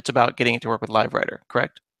whatever. It's about getting it to work with LiveWriter,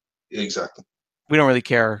 correct? Exactly. We don't really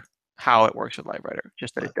care how it works with LiveWriter,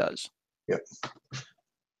 just that it does. Yep.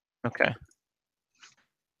 Okay.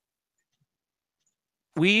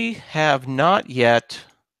 We have not yet,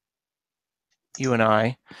 you and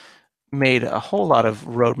I, made a whole lot of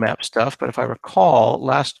roadmap stuff, but if I recall,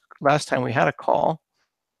 last time we had a call,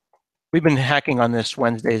 we've been hacking on this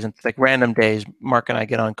Wednesdays and like random days. Mark and I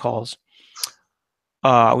get on calls.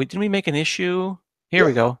 Didn't we make an issue? Here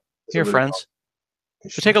we go. Here, friends.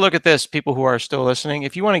 So take a look at this, people who are still listening.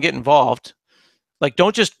 If you want to get involved, like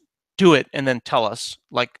don't just do it and then tell us.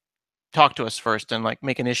 Like talk to us first and like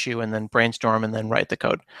make an issue and then brainstorm and then write the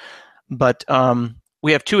code. But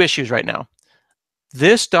we have two issues right now.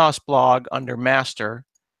 This DasBlog under master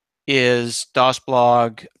is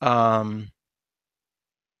DasBlog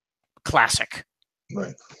classic.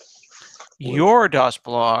 Right. Your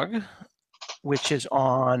DasBlog, which is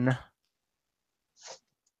on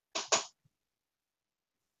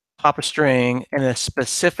Papa String and a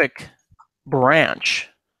specific branch.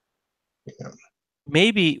 Yeah.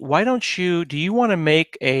 Maybe, why don't you, do you want to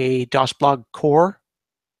make a DasBlog core?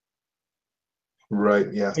 Right,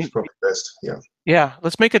 yeah, it's probably best, yeah. Yeah,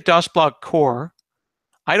 let's make a DasBlog core.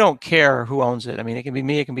 I don't care who owns it. I mean, it can be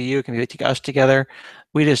me, it can be you, it can be us together.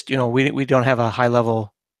 We just, you know, we don't have a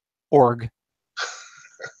high-level org.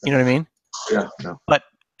 You know what I mean? Yeah, no. But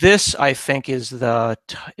this, I think, is the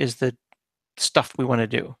stuff we want to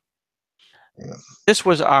do. Yeah. This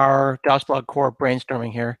was our DasBlog core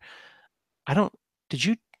brainstorming here. Are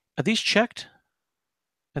these checked?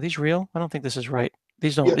 Are these real? I don't think this is right.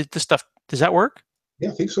 These don't, yeah. This stuff, does that work? Yeah,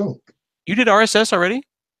 I think so. You did RSS already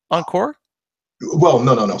on core? Well,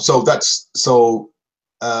 no. So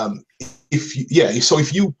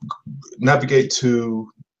if you navigate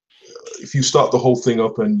to, if you start the whole thing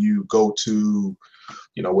up and you go to,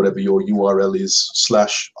 you know, whatever your URL is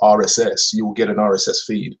 /RSS, you will get an RSS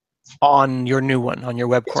feed. On your new one, on your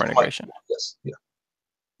web core integration? Yes, yeah.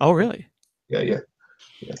 Oh, really? Yeah.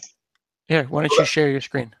 Yeah, why don't you share your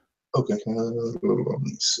screen? Okay, let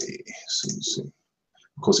me see.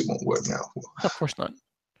 Of course it won't work now. Of course not.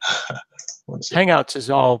 Hangouts is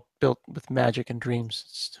all built with magic and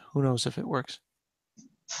dreams. Who knows if it works?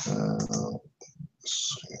 Let's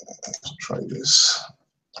try this.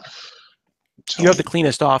 You have the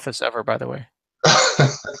cleanest office ever, by the way.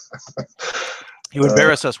 You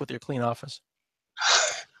embarrass us with your clean office.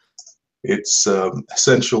 It's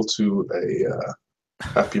essential to a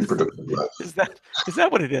happy and productive life. Is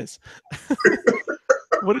that what it is?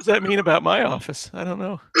 What does that mean about my office? I don't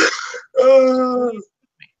know. All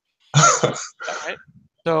right.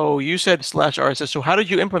 So you said /RSS. So how did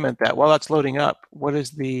you implement that? While that's loading up, what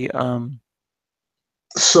is the?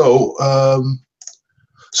 So I'm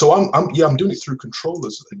doing it through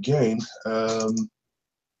controllers again.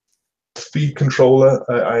 Feed controller.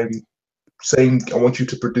 I'm saying I want you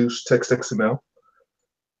to produce text XML.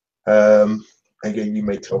 Again, you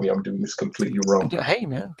may tell me I'm doing this completely wrong. Hey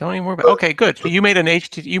man, don't even worry about. Okay, good. So you made an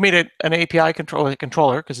an API controller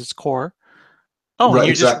because it's core. Oh, right, and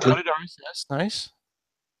you exactly. Just routed RSS. Nice.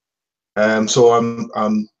 So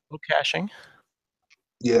I'm caching.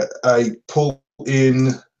 Yeah, I pull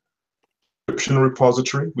in description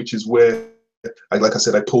repository, which is where, like I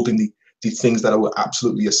said, I pulled in the things that were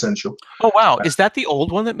absolutely essential. Oh wow, is that the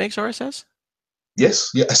old one that makes RSS? Yes,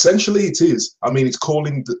 yeah, essentially it is. I mean, it's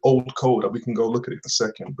calling the old code. We can go look at it in a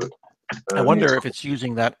second, but I wonder if it's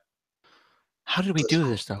using that. How did we do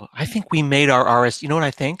this though? I think we made our RSS. You know what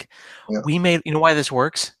I think? Yeah. We made. You know why this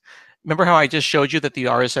works? Remember how I just showed you that the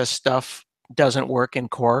RSS stuff doesn't work in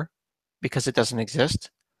core because it doesn't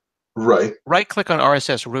exist? Right. Right-click on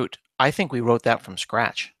RSS root. I think we wrote that from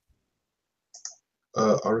scratch.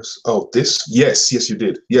 Oh, this? Yes, you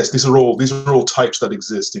did. Yes, these are all types that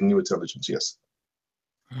exist in New Intelligence. Yes.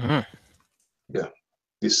 Mm-hmm. Yeah,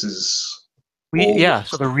 this is. Yeah.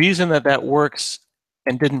 So the reason that works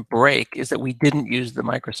and didn't break is that we didn't use the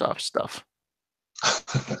Microsoft stuff.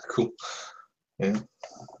 Cool. Yeah.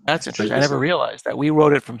 That's interesting. I never realized that. We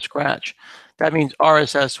wrote it from scratch. That means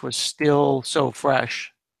RSS was still so fresh.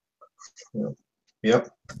 Yep.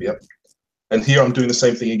 And here I'm doing the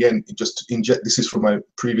same thing again. Just inject. This is from my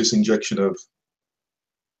previous injection of.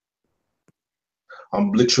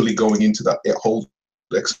 I'm literally going into that whole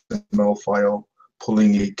XML file,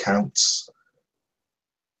 pulling the counts,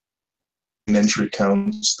 entry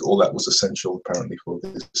counts. All that was essential apparently for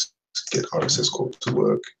this get RSS code to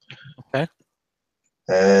work. Okay.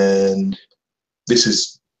 And this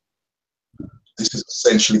is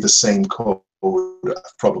essentially the same code.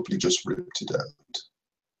 I've probably just ripped it out.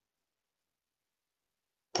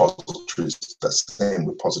 Repositories, that's the same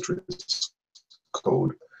repositories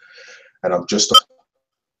code. And I'm just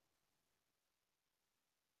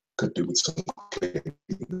could do with some cleaning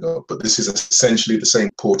up, but this is essentially the same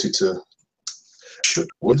ported to should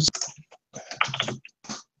was.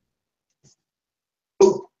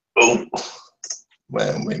 Oh,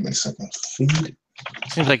 wait a second. Feed.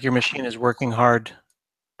 Seems like your machine is working hard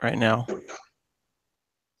right now.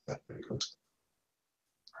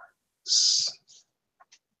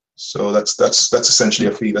 So that's essentially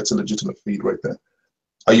a feed. That's a legitimate feed right there.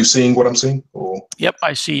 Are you seeing what I'm seeing? Or yep,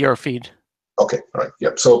 I see your feed. Okay, all right,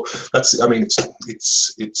 yep. So that's, I mean,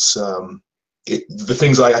 the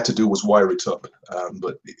things I had to do was wire it up,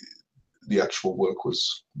 but the actual work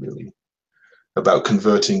was really about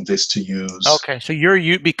converting this to use. Okay, so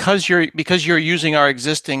because you're using our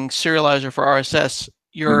existing serializer for RSS,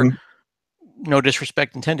 you're no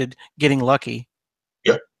disrespect intended, getting lucky.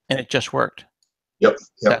 Yep. And it just worked. Yep.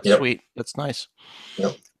 That's sweet. That's nice.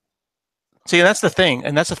 Yep. See, that's the thing,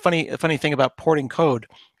 and that's a funny thing about porting code.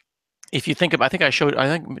 If you think about, did I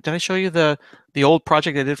show you the old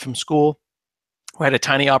project I did from school? We had a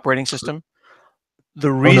tiny operating system.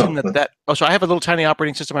 The reason so I have a little tiny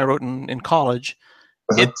operating system I wrote in college.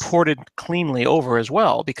 It ported cleanly over as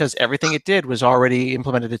well because everything it did was already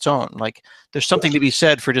implemented its own. Like there's something to be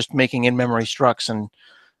said for just making in-memory structs and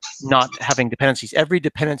not having dependencies. Every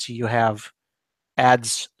dependency you have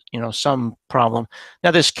adds, some problem.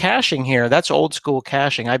 Now this caching here, that's old school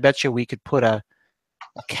caching. I bet you we could put a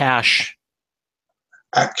cache.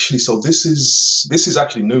 Actually, so this is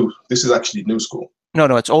actually new. This is actually new school.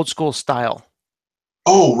 No, it's old school style.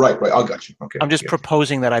 Oh, right. I got you. Okay. I'm just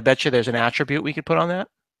proposing that. I bet you there's an attribute we could put on that.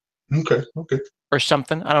 Okay. Or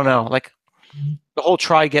something. I don't know. Like the whole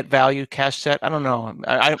try get value cache set. I don't know.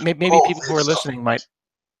 Maybe people who are listening might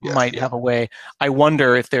have a way. I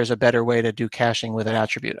wonder if there's a better way to do caching with an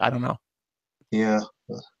attribute. I don't know. Yeah.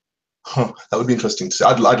 That would be interesting to see.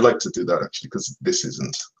 I'd like to do that actually, because this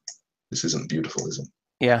isn't beautiful, is it?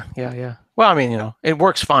 Yeah. Well, I mean, it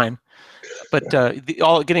works fine. But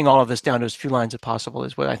getting all of this down to as few lines as possible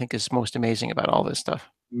is what I think is most amazing about all this stuff.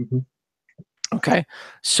 Okay,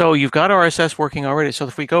 so you've got RSS working already. So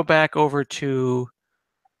if we go back over to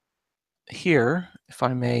here, if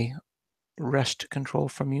I may wrest control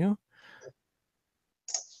from you,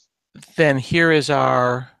 then here is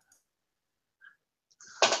our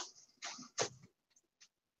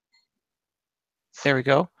there we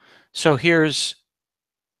go. So here's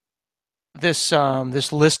this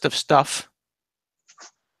this list of stuff.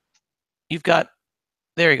 You've got,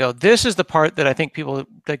 there you go. This is the part that I think people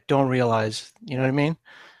don't realize. You know what I mean?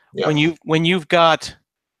 Yeah. When you've got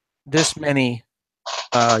this many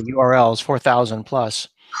URLs, 4,000 plus,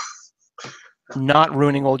 not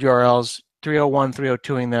ruining old URLs, 301,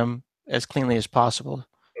 302ing them as cleanly as possible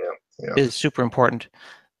is super important.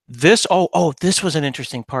 This, this was an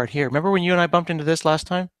interesting part here. Remember when you and I bumped into this last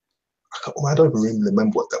time? Oh, I don't really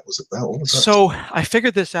remember what that was about. What was that? So I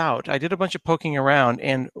figured this out. I did a bunch of poking around,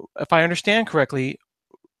 and if I understand correctly,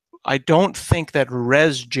 I don't think that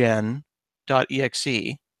resgen.exe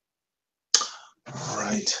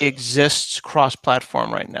exists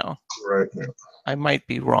cross-platform right now. Right. Yeah. I might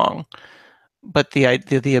be wrong, but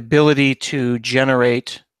the ability to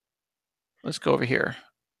generate. Let's go over here.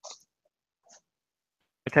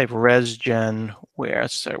 I type resgen where.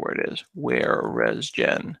 Let's say where it is. Where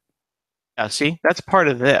resgen. Yeah, see, that's part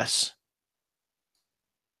of this.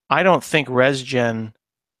 I don't think resgen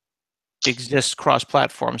exists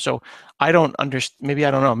cross-platform, so I don't understand. Maybe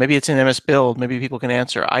I don't know. Maybe it's in MS Build. Maybe people can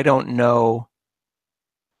answer. I don't know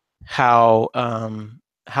how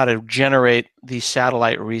to generate these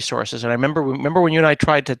satellite resources. And I remember when you and I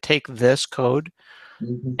tried to take this code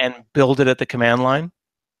and build it at the command line.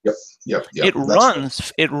 Yep.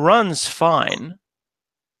 It runs fine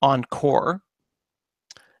on core.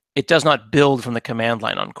 It does not build from the command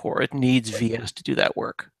line on core. It needs VS to do that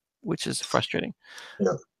work, which is frustrating.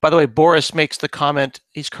 Yeah. By the way, Boris makes the comment,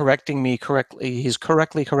 he's correcting me correctly. He's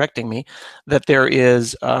correctly correcting me that there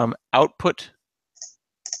is output.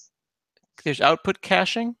 There's output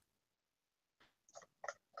caching.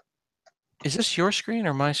 Is this your screen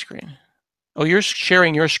or my screen? Oh, you're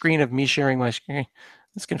sharing your screen of me sharing my screen.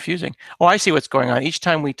 That's confusing. Oh, I see what's going on. Each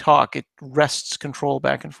time we talk, it wrests control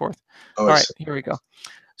back and forth. Oh, All right, here we go.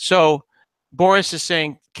 So Boris is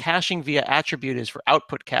saying caching via attribute is for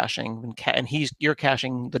output caching, and you're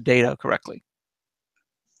caching the data correctly.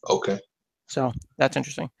 okay. So that's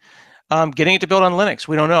interesting. Getting it to build on Linux,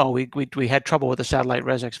 we don't know. We had trouble with the satellite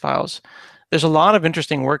resx files. There's a lot of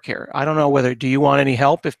interesting work here. I don't know whether, do you want any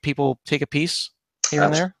help if people take a piece here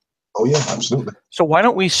and there? Oh yeah, absolutely. So why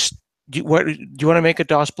don't we, do you want to make a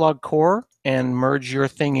DasBlog core and merge your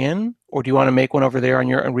thing in? Or do you want to make one over there on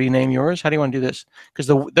your and rename yours? How do you want to do this? Because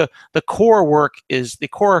the core work is, the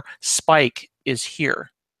core spike is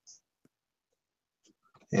here.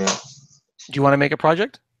 Yeah. Do you want to make a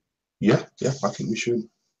project? Yeah, I think we should.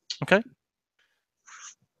 Okay.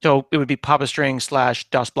 So it would be papastring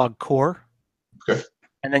 / DasBlog core. Okay.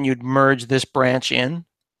 And then you'd merge this branch in.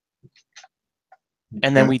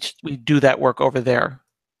 And then we do that work over there.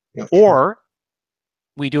 Yeah, or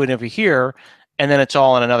we do it over here, and then it's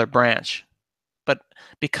all in another branch. But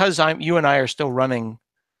because you and I are still running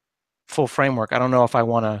full framework, I don't know if I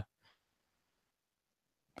want to.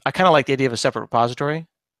 I kind of like the idea of a separate repository.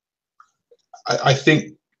 I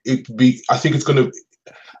think I think it's going to.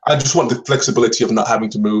 I just want the flexibility of not having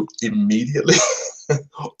to move immediately.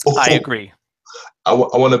 I agree. I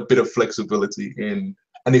want a bit of flexibility in,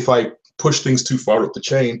 and if I push things too far up the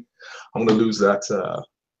chain, I'm going to lose that.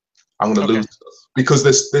 I'm going to lose because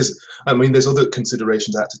there's other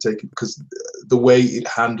considerations I have to take because the way it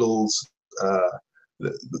handles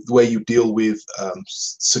the way you deal with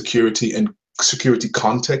security and security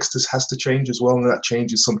context has to change as well, and that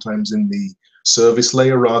changes sometimes in the service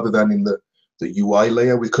layer rather than in the UI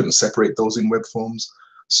layer. We couldn't separate those in web forms,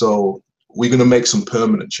 so we're going to make some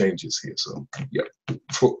permanent changes here. So yeah,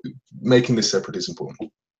 making this separate is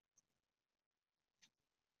important.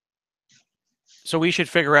 So we should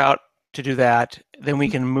figure out to do that. Then we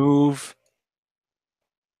can move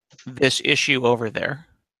this issue over there.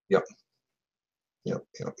 Yep.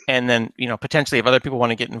 And then, potentially if other people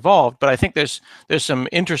want to get involved, but I think there's some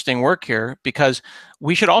interesting work here because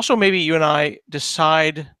we should also, maybe you and I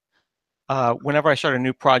decide, whenever I start a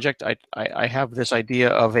new project, I have this idea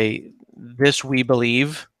of this we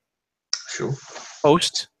believe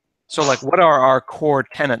post. So like, what are our core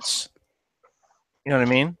tenets? You know what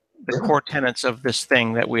I mean? The core tenets of this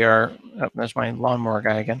thing that we are, there's my lawnmower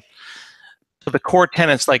guy again. So the core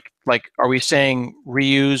tenets, like, are we saying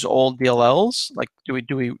reuse old DLLs? Like,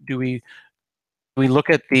 do we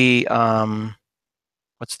look at the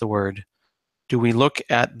what's the word? Do we look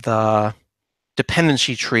at the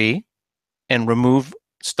dependency tree and remove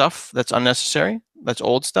stuff that's unnecessary, that's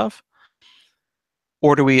old stuff?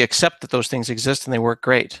 Or do we accept that those things exist and they work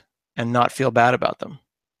great and not feel bad about them?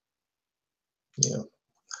 Yeah.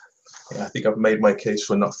 I think I've made my case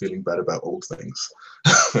for not feeling bad about old things.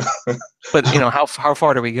 But how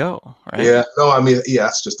far do we go? Right? Yeah, no, I mean, yeah,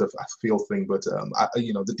 it's just a feel thing. But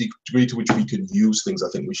the degree to which we can use things, I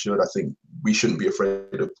think we should. I think we shouldn't be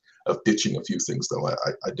afraid of ditching a few things, though.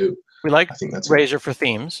 I do. We like I think that's Razor for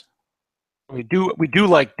themes. We do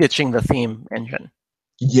like ditching the theme engine.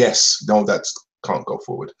 Yes, no, that can't go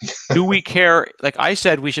forward. Do we care? Like I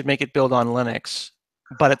said, we should make it build on Linux,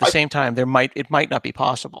 but at the same time, it might not be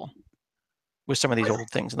possible with some of these old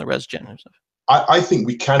things in the res gen and stuff. I think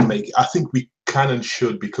we can make it. I think we can and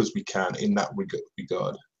should because we can in that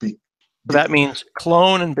regard. That means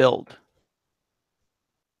clone and build,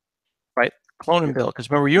 right? Clone and build. Because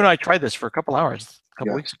remember, you and I tried this for a couple hours a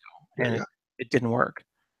couple weeks ago, and it didn't work.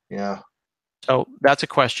 Yeah. So that's a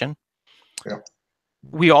question. Yeah.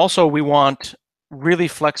 We want really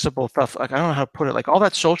flexible stuff. Like I don't know how to put it. Like all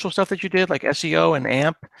that social stuff that you did, like SEO and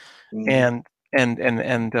AMP,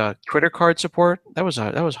 and Twitter card support. That was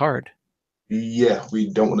hard. Yeah, we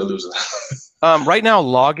don't want to lose that. Right now,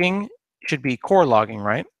 logging should be core logging,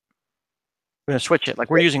 right? We're going to switch it. Like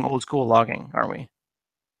we're using old school logging, aren't we?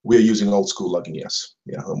 We're using old school logging, yes.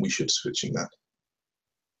 Yeah, and we should switching that.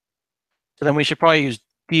 So then we should probably use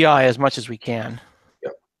DI as much as we can.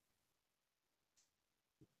 Yep.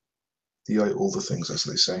 DI all the things, as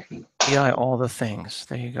they say. DI all the things.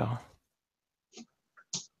 There you go.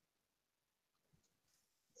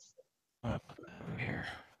 I'm gonna put that over here.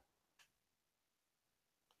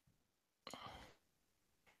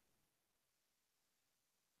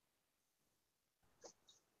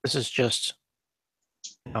 This is just,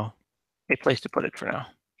 a place to put it for now.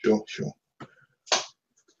 Sure.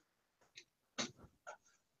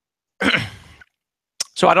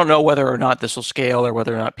 So I don't know whether or not this will scale or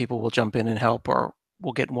whether or not people will jump in and help, or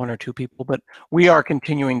we'll get one or two people, but we are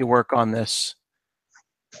continuing to work on this,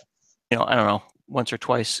 I don't know, once or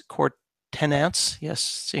twice, tenants. Yes,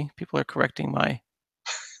 see, people are correcting my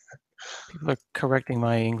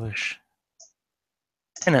English.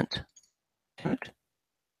 Tenant.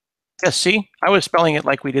 Yes, see, I was spelling it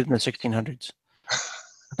like we did in the 1600s.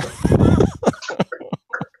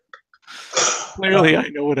 Clearly, I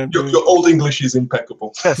know what I'm doing. Your old English is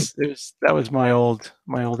impeccable. Yes, that was my old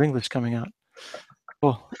English coming out.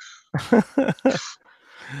 Cool.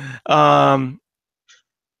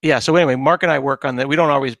 Yeah. So anyway, Mark and I work on that. We don't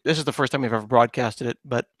always. This is the first time we've ever broadcasted it,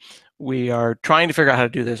 but we are trying to figure out how to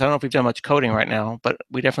do this. I don't know if we've done much coding right now, but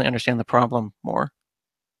we definitely understand the problem more.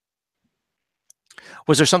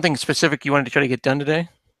 Was there something specific you wanted to try to get done today?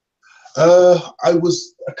 I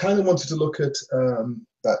kind of wanted to look at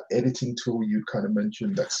that editing tool you kind of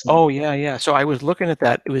mentioned. Oh yeah. So I was looking at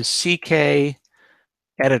that. It was CK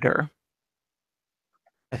Editor.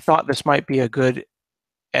 I thought this might be a good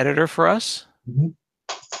editor for us. Mm-hmm.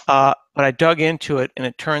 But I dug into it, and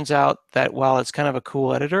it turns out that while it's kind of a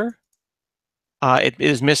cool editor, it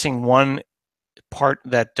is missing one part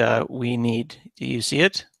that we need. Do you see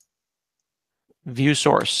it? View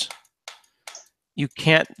source. You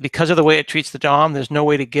can't, because of the way it treats the DOM, there's no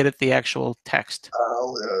way to get at the actual text.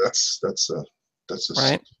 Oh, yeah, that's a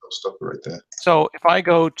right? stuff right there. So if I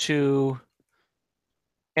go to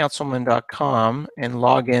Hanselman.com and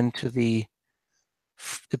log into the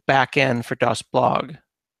back end for DasBlog,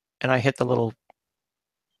 and I hit the little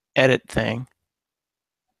edit thing,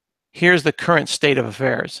 here's the current state of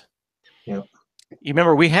affairs. Yeah. You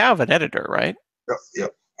remember we have an editor, right?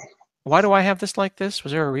 Yep. Why do I have this like this?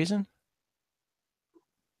 Was there a reason?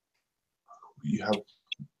 You have. Do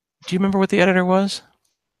you remember what the editor was?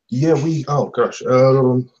 Yeah, oh gosh, I have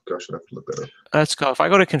to look that up. Let's go. If I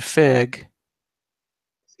go to config,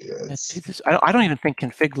 yes. I don't even think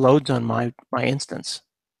config loads on my instance.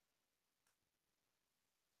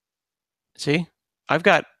 See, I've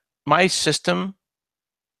got my system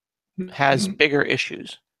has bigger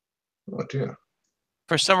issues. Oh dear.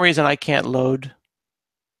 For some reason, I can't load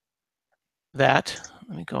that.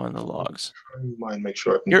 Let me go in the logs. Make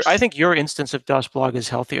sure I think your instance of DasBlog is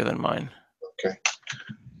healthier than mine. Okay.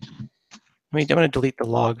 I'm going to delete the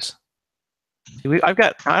logs. I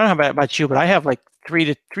don't know about you, but I have like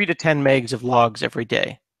 3 to 10 megs of logs every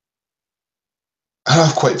day.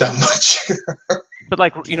 Quite that much. But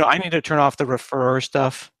like, I need to turn off the refer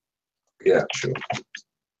stuff. Yeah, sure.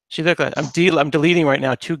 See, look, I'm deleting right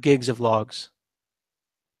now 2 gigs of logs.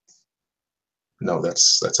 No,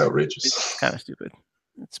 that's outrageous. It's kind of stupid.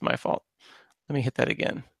 It's my fault. Let me hit that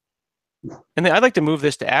again. And then I'd like to move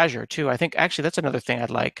this to Azure too. I think actually that's another thing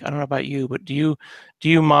I'd like. I don't know about you, but do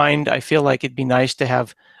you mind? I feel like it'd be nice to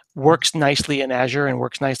have works nicely in Azure and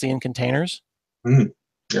works nicely in containers. Yeah.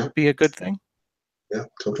 Would be a good thing. Yeah,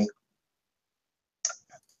 totally.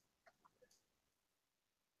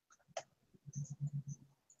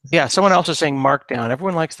 Yeah, someone else is saying Markdown.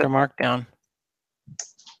 Everyone likes their Markdown.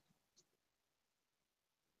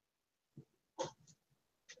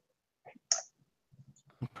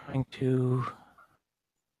 I'm trying to.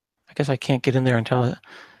 I guess I can't get in there until.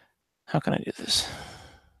 How can I do this?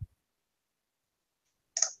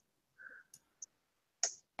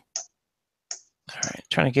 All right,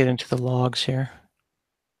 trying to get into the logs here.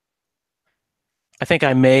 I think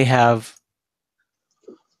I may have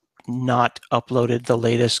not uploaded the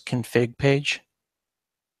latest config page.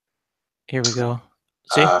 Here we go.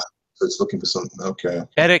 See? So it's looking for something. Okay.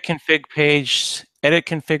 Edit config page, edit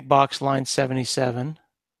config box line 77.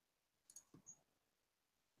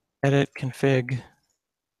 Edit config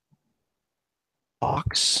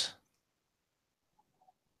box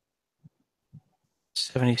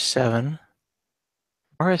 77.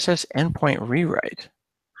 RSS endpoint rewrite.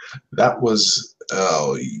 That was,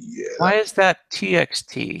 oh yeah. Why is that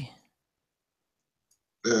TXT?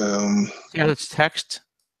 Yeah, that's text,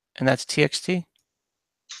 and that's TXT.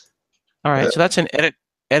 All right, so that's an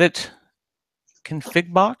edit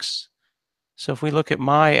config box. So if we look at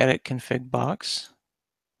my edit config box.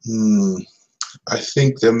 I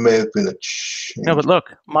think there may have been a change. No, but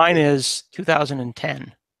look, mine is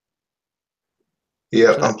 2010.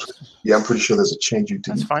 Yeah, so I'm pretty sure there's a change you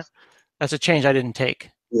didn't. That's fine. That's a change I didn't take.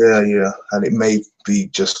 Yeah, and it may be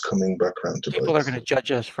just coming back around to people are going to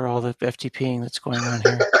judge us for all the FTPing that's going on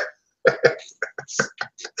here.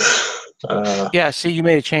 Yeah, see, you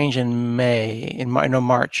made a change in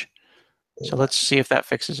March. So let's see if that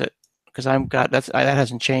fixes it, because that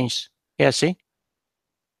hasn't changed. Yeah, see?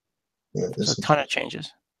 Yeah, there's a ton of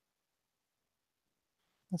changes.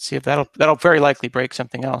 Let's see if that'll very likely break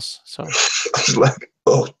something else. So I was like,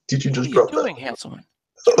 oh, did you just drop that? What are you doing, Hanselman?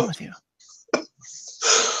 What's wrong with you?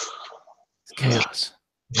 It's chaos.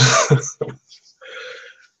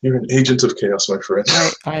 You're an agent of chaos, my friend.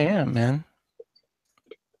 I am, man.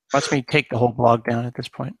 Watch me take the whole blog down at this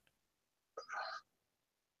point.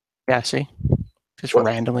 Yeah, see? Just What?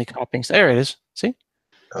 randomly copying. There it is. See?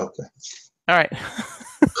 Okay. All right.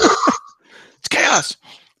 It's chaos.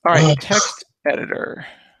 All right, text editor.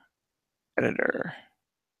 Editor.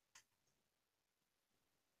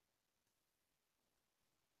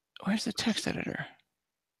 Where's the text editor?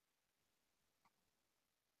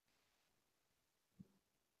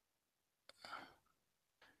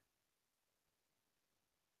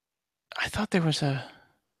 I thought there was like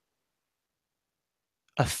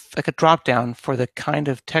a drop down for the kind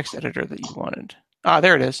of text editor that you wanted. Ah,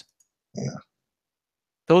 there it is. Yeah.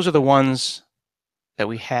 Those are the ones that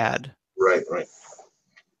we had. Right.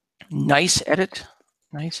 Nice edit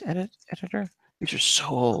editor. These are so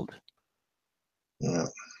old. Yeah.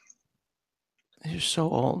 These are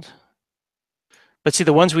so old. But see,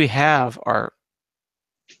 the ones we have are.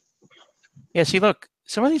 Yeah. See, look,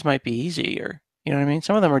 some of these might be easier. You know what I mean?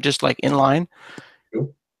 Some of them are just like inline.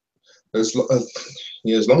 As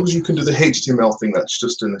long as you can do the HTML thing, that's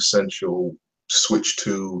just an essential switch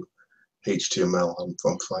to HTML. I'm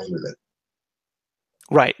fine with it.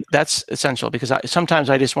 Right. That's essential because sometimes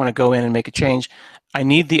I just want to go in and make a change. I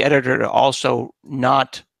need the editor to also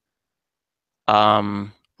not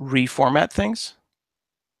reformat things.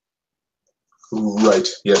 Right.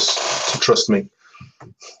 Yes. Trust me.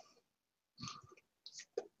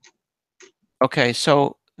 Okay.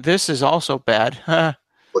 So this is also bad.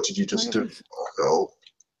 What did you just do? Oh, no.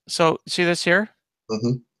 So see this here?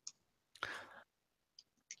 Mm-hmm.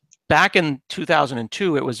 Back in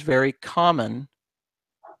 2002, it was very common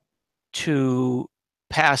to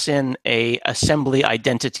pass in a assembly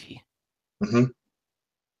identity. Mm-hmm.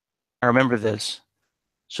 I remember this.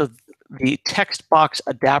 So the text box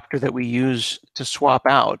adapter that we use to swap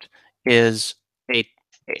out is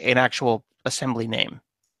an actual assembly name,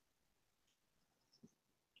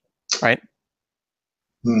 right?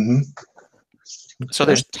 Mm-hmm. So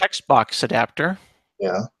there's text box adapter.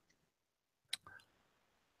 Yeah.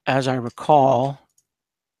 As I recall,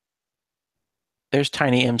 there's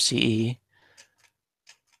tiny MCE.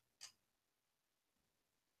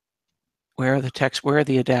 Where are the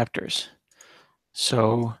adapters?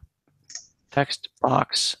 So text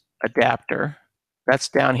box adapter, that's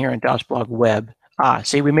down here in DasBlog web.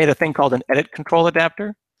 See, we made a thing called an edit control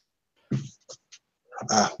adapter.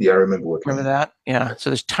 Yeah, I remember what. Remember that? Yeah. So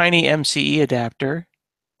there's tiny MCE adapter.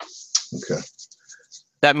 Okay.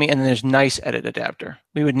 And then there's nice edit adapter.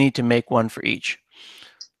 We would need to make one for each.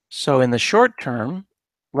 So in the short term,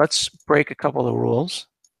 let's break a couple of rules.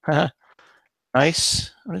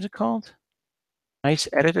 Nice, what is it called? Nice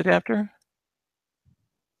edit adapter.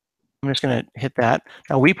 I'm just going to hit that.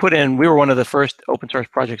 Now we were one of the first open source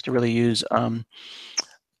projects to really use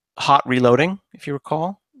hot reloading, if you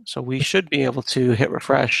recall. So we should be able to hit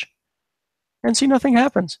refresh and see nothing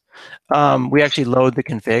happens. We actually load the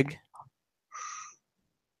config.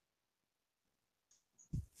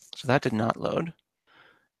 So that did not load.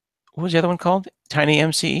 What was the other one called? Tiny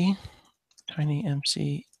MCE? Tiny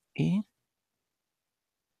MCE?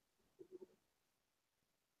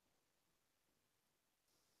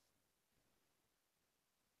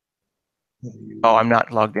 Oh, I'm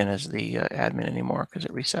not logged in as the admin anymore because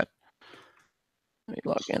it reset. Let me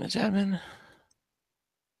log in as admin.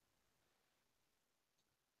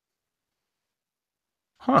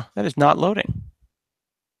 Huh, that is not loading.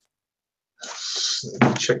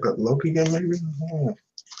 Check that log again, maybe? Oh.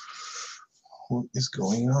 What is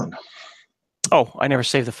going on? Oh, I never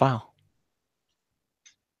saved the file.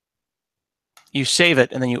 You save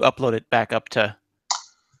it and then you upload it back up to.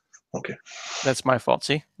 Okay. That's my fault.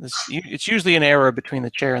 See, it's usually an error between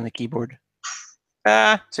the chair and the keyboard.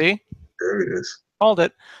 See? There it is. Called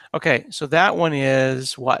it. Okay, so that one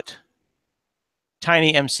is what?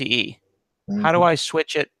 Tiny MCE. Mm-hmm. How do I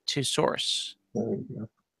switch it to source? There you go.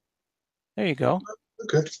 There you go.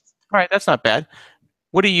 Okay. All right, that's not bad.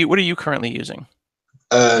 What are you currently using?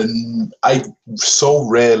 I so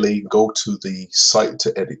rarely go to the site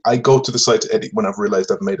to edit. I go to the site to edit when I've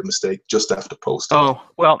realized I've made a mistake just after posting. Oh,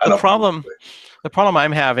 well, the problem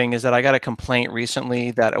I'm having is that I got a complaint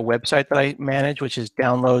recently that a website that I manage, which is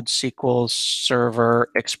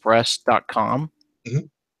downloadsqlserverexpress.com, mm-hmm.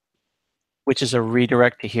 which is a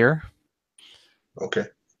redirect to here. Okay.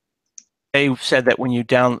 They said that when you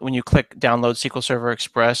click download SQL Server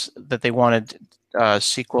Express, that they wanted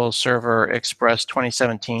SQL Server Express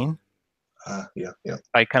 2017. Yeah.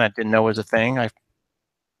 I kind of didn't know it was a thing. I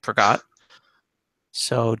forgot.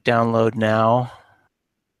 So download now.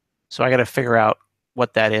 So I got to figure out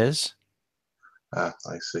what that is. I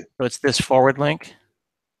see. So it's this forward link.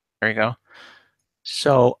 There you go.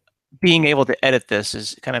 So being able to edit this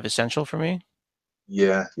is kind of essential for me.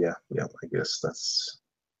 Yeah. I guess that's,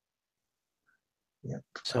 yeah.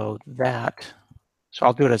 So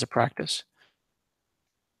I'll do it as a practice.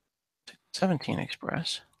 17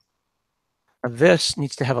 Express. Now this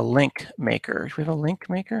needs to have a link maker. Do we have a link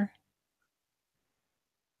maker?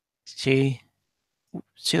 See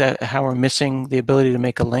that how we're missing the ability to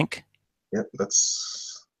make a link? Yep,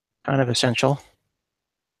 that's kind of essential.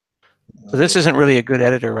 So this isn't really a good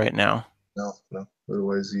editor right now. no.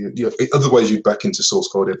 Otherwise, otherwise you'd back into source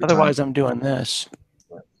code every time. Otherwise, I'm doing this,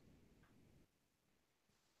 and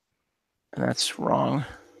that's wrong.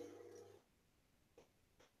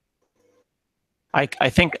 I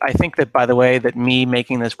think that, by the way, that me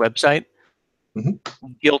making this website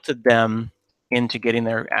guilted them into getting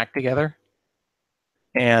their act together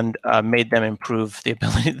and made them improve the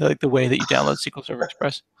ability, like the way that you download SQL Server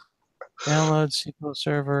Express. Download SQL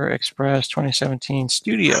Server Express 2017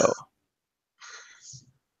 Studio.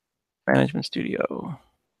 Management Studio.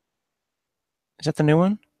 Is that the new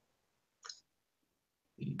one?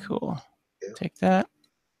 Cool. Yeah. Take that.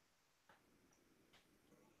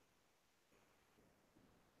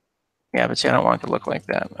 Yeah, but see, I don't want it to look like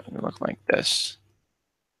that. I want it to look like this.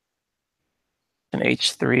 An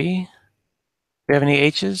H3. Do you have any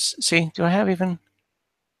H's? See, do I have even?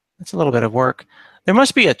 That's a little bit of work. There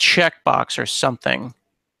must be a checkbox or something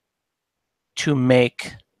to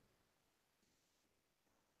make.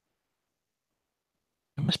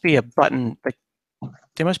 There must be a button. Like,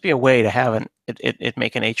 there must be a way to have it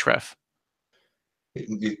make an href.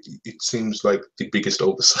 It seems like the biggest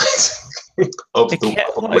oversight of It the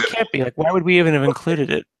can't. Well, it can't be. Like, why would we even have included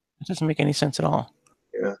it? It doesn't make any sense at all.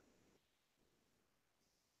 Yeah.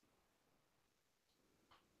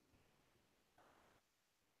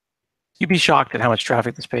 You'd be shocked at how much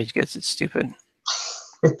traffic this page gets. It's stupid.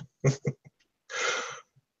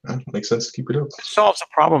 Makes sense to keep it up. It solves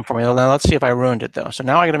a problem for me. Now let's see if I ruined it though. So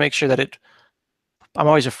now I got to make sure that it. I'm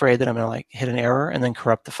always afraid that I'm going to like hit an error and then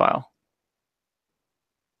corrupt the file.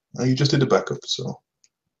 You just did a backup, so.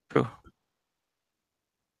 True.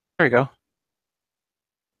 There you go.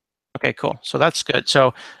 Okay, cool. So that's good.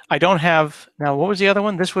 So I don't have now. What was the other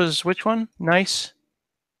one? This was which one? Nice.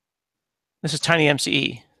 This is Tiny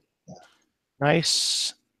MCE.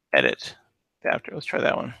 Nice edit adapter. Let's try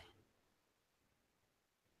that one.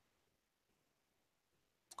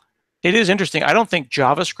 It is interesting. I don't think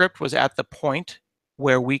JavaScript was at the point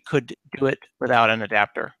where we could do it without an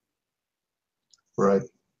adapter. Right.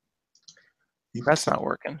 That's not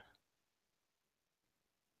working.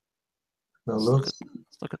 No, let's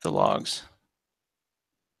look at the logs.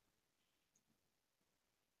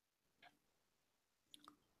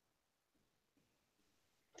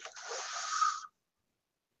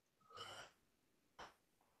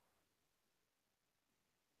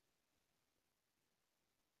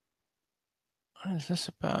 What is this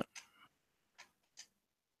about?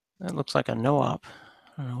 That looks like a no-op.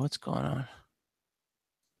 I don't know what's going on.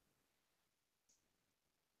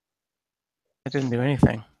 It didn't do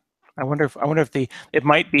anything. I wonder if it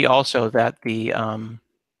might be also that the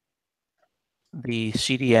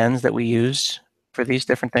CDNs that we use for these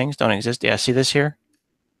different things don't exist. Yeah, see this here?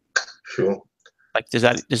 Sure. Like, does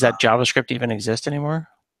that JavaScript even exist anymore?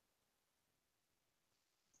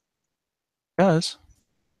 It does.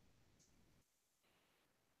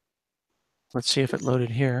 Let's see if it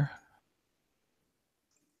loaded here.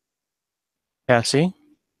 Yeah, see?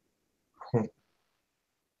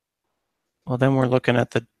 Well, then we're looking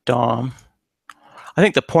at the DOM. I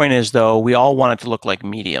think the point is, though, we all want it to look like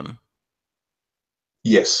medium.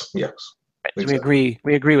 Yes. Right, so exactly.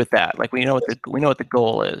 we agree with that. Like we know what the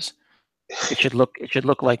goal is. It should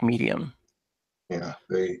look like medium. Yeah,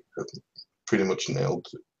 they have pretty much nailed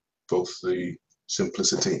both the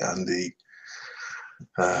simplicity and the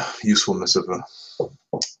usefulness of a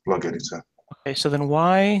blog editor. Okay, so then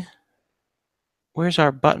where's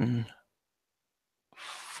our button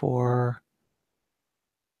for?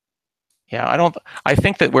 Yeah, I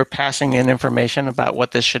think that we're passing in information about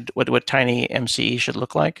what Tiny MCE should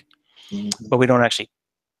look like, but we don't actually,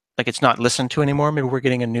 like, it's not listened to anymore. Maybe we're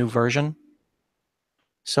getting a new version.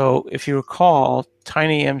 So if you recall,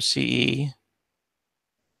 Tiny MCE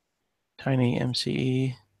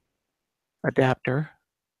adapter.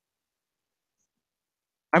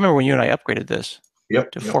 I remember when you and I upgraded this to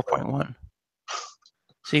 4.1.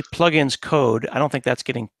 See, plugins code, I don't think that's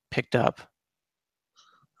getting picked up.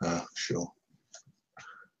 Sure.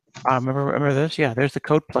 Remember this? Yeah, there's the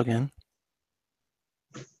code plugin.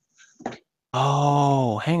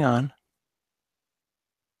 Oh, hang on.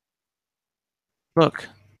 Look.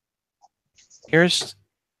 Here's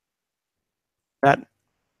that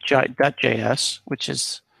 .js, which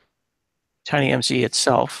is TinyMCE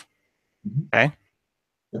itself. Okay.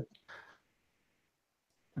 Yep.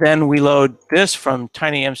 Then we load this from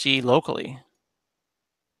TinyMCE locally.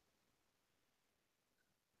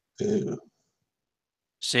 Ew.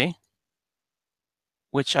 See?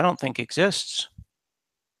 Which I don't think exists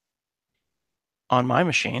on my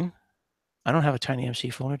machine. I don't have a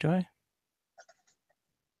TinyMCE folder, do I?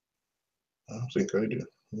 I don't think I do.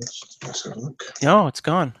 Let's have a look. No, it's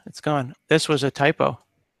gone. It's gone. This was a typo.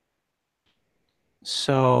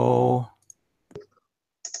 So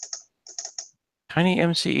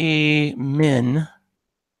TinyMCE min,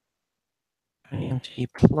 TinyMCE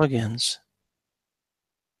plugins.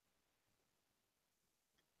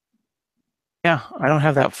 Yeah, I don't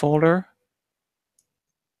have that folder.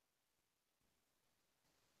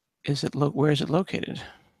 Where is it located?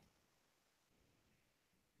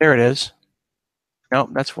 There it is.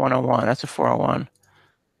 Nope, that's 101. That's a 401.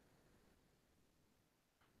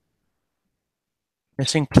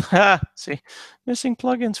 Missing, see, missing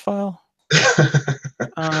plugins file.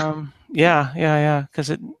 Yeah, because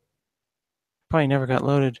it probably never got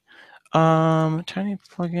loaded. Tiny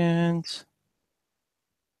plugins.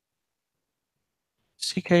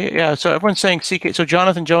 CK, yeah, so everyone's saying CK. So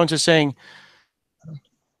Jonathan Jones is saying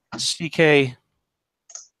CK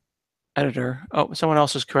editor. Oh, someone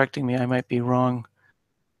else is correcting me. I might be wrong.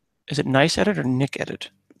 Is it nice edit or Nick edit?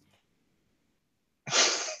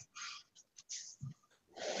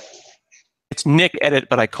 It's Nick edit,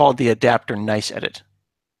 but I called the adapter nice edit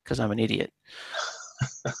because I'm an idiot.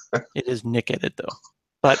 It is Nick edit though.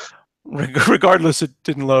 But regardless, it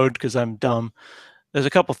didn't load because I'm dumb. There's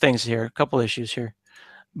a couple things here, a couple issues here.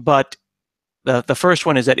 But the first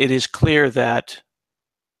one is that it is clear that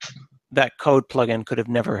that code plugin could have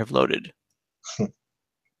never have loaded. I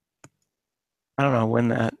don't know when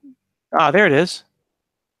that. There it is.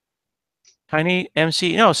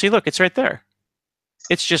 TinyMCE. No, see, look, it's right there.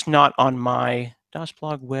 It's just not on my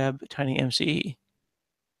DasBlog web TinyMCE.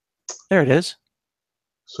 There it is.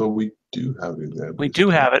 So we do have it there. We do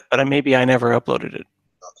have it, but maybe I never uploaded it.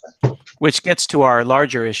 Okay. Which gets to our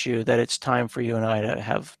larger issue that it's time for you and I to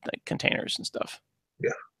have like containers and stuff.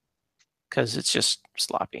 Yeah. Because it's just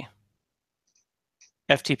sloppy.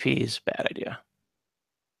 FTP is a bad idea.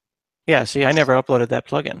 Yeah, see, I never uploaded that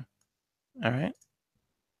plugin. All right.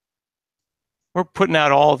 We're putting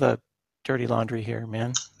out all the dirty laundry here,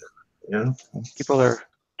 man. Yeah. People are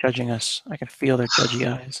judging us. I can feel their judgy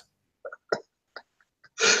eyes.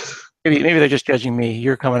 Maybe they're just judging me.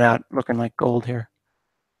 You're coming out looking like gold here.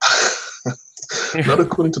 Not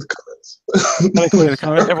according to the comments. Not according to the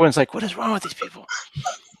comments. Everyone's like, what is wrong with these people?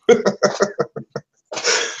 These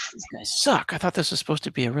guys suck. I thought this was supposed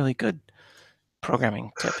to be a really good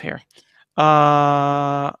programming tip here.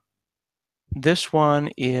 This one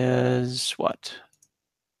is what?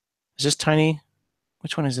 Is this Tiny?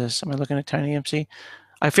 Which one is this? Am I looking at TinyMCE?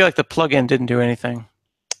 I feel like the plugin didn't do anything.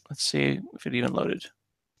 Let's see if it even loaded.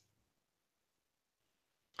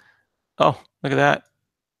 Oh, look at that.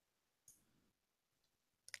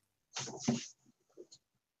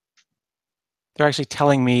 They're actually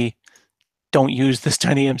telling me don't use this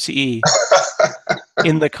TinyMCE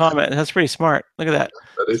in the comment. That's pretty smart. Look at that.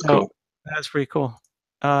 That is cool. That's pretty cool.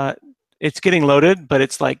 It's getting loaded, but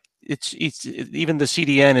it's like it's even the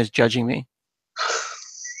CDN is judging me.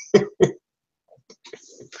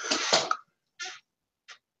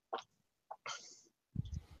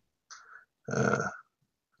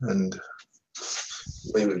 And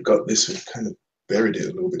the way we've got this, we've kind of buried it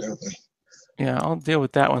a little bit, haven't we? Yeah, I'll deal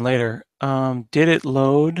with that one later. Did it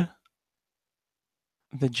load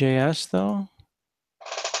the JS though?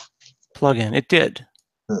 Plugin, it did.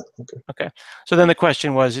 Okay. Okay. So then the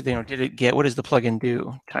question was, did it get, what does the plugin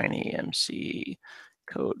do? TinyMCE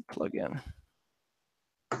code plugin.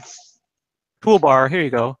 Toolbar, here you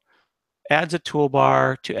go. Adds a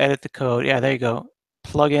toolbar to edit the code. Yeah, there you go.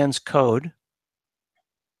 Plugins code.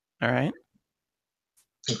 All right.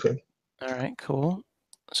 Okay. All right, cool.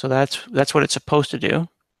 So that's what it's supposed to do.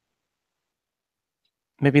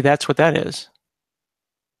 Maybe that's what that is.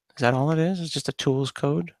 Is that all it is? It's just a tools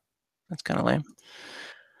code? That's kind of lame.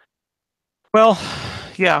 Well,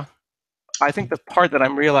 yeah. I think the part that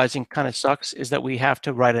I'm realizing kind of sucks is that we have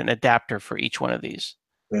to write an adapter for each one of these.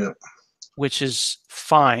 Yeah. Which is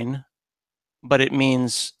fine, but it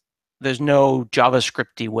means there's no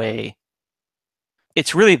JavaScripty way.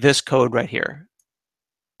 It's really this code right here.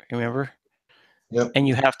 Remember? Yep. And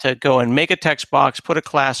you have to go and make a text box, put a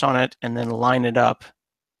class on it, and then line it up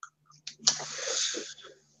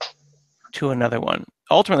to another one.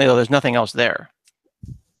 Ultimately, though, there's nothing else there.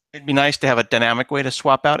 It'd be nice to have a dynamic way to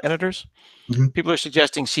swap out editors. People are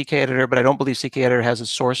suggesting CK Editor, but I don't believe CK Editor has a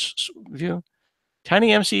source view.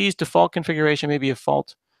 TinyMCE's default configuration may be a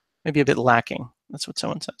fault, maybe a bit lacking. That's what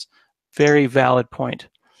someone says. Very valid point.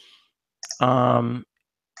 Yeah,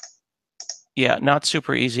 not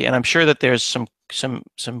super easy, and I'm sure that there's some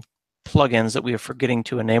plugins that we are forgetting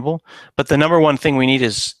to enable. But the number one thing we need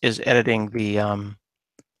is editing the.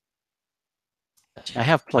 I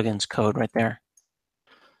have plugins code right there.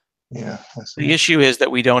 Yeah. The issue is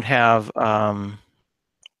that we don't have code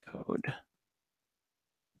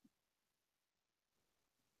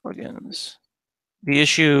plugins. The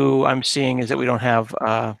issue I'm seeing is that we don't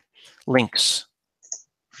have links.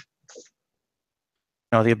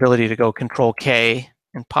 You know, the ability to go Control K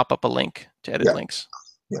and pop up a link to edit links.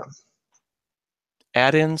 Yeah.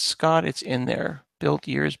 Add-ins, Scott, it's in there. Built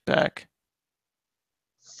years back.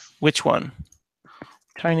 Which one?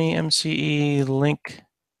 TinyMCE link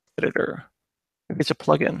editor. Maybe it's a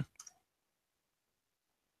plugin.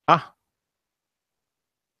 Ah,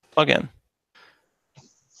 plugin.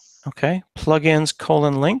 Okay,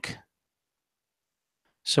 plugins : link.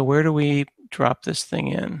 So where do we drop this thing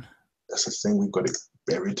in? That's the thing. We've got it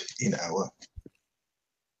buried in our.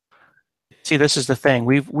 See, this is the thing.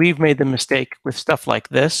 We've made the mistake with stuff like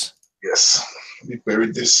this. Yes, we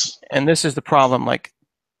buried this. And this is the problem. Like,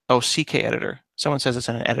 oh, CK editor. Someone says it's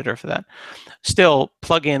an editor for that. Still,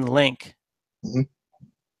 plugin link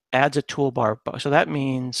adds a toolbar. So that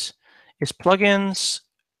means, is plugins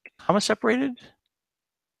comma separated?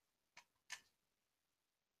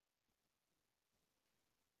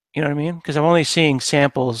 You know what I mean? Because I'm only seeing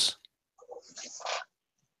samples.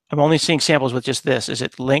 I'm only seeing samples with just this. Is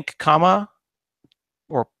it link comma?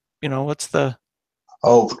 Or, you know, what's the...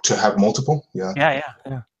 Oh, to have multiple? Yeah.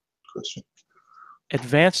 Yeah. Question.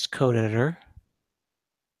 Advanced code editor.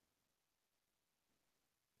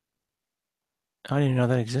 I didn't even know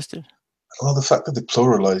that existed. Well, the fact that they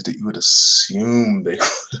pluralized it, you would assume they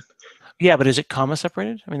would. Yeah, but is it comma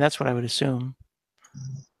separated? I mean, that's what I would assume.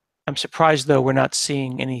 I'm surprised, though, we're not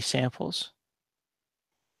seeing any samples.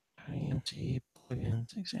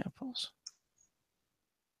 Plugins examples.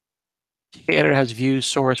 The editor has view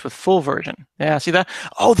source with full version. Yeah, see that?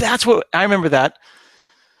 Oh, that's what I remember that.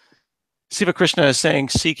 Siva Krishna is saying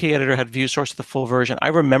CK editor had view source with the full version. I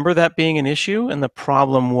remember that being an issue, and the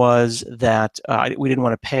problem was that we didn't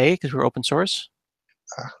want to pay because we were open source,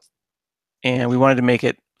 and we wanted to make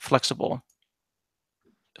it flexible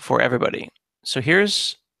for everybody. So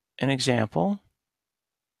here's an example.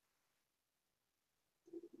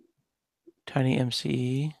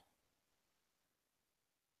 TinyMCE.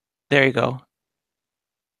 There you go.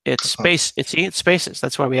 It's space. It's spaces.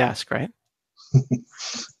 That's why we ask, right?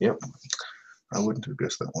 Yep. I wouldn't have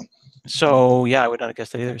guessed that one. So yeah, I would not have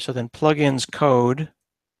guessed that either. So then plugins code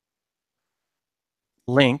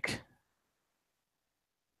link.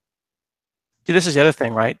 See, this is the other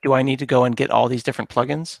thing, right? Do I need to go and get all these different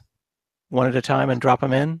plugins one at a time and drop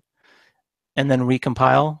them in and then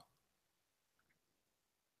recompile?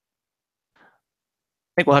 I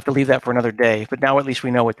think we'll have to leave that for another day, but now at least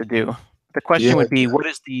we know what to do. The question would be, what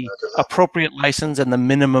is the appropriate license and the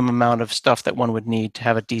minimum amount of stuff that one would need to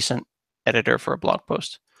have a decent editor for a blog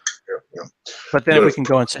post? Yeah. But then if we can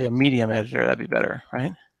go and say a medium editor, that'd be better,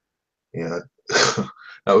 right? Yeah,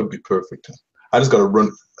 that would be perfect. I just got to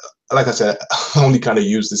run. Like I said, I only kind of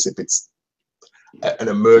use this if it's an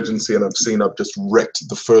emergency and I've just wrecked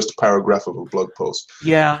the first paragraph of a blog post.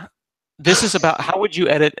 Yeah. This is about how would you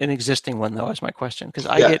edit an existing one, though, is my question. Because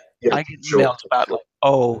I get emails about, like,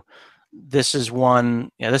 oh, this is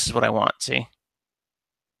one. Yeah, this is what I want. See?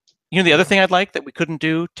 You know, the other thing I'd like that we couldn't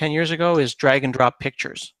do 10 years ago is drag and drop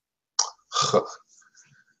pictures. You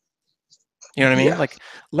know what I mean? Yeah. Like,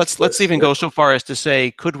 let's even go so far as to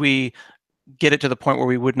say, could we get it to the point where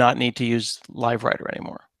we would not need to use LiveWriter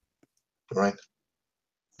anymore? Right.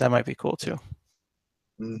 That might be cool too.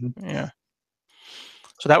 Mm-hmm. Yeah.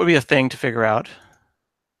 So that would be a thing to figure out.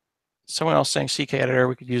 Someone else saying CK editor,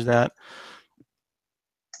 we could use that.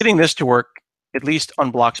 Getting this to work at least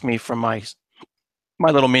unblocks me from my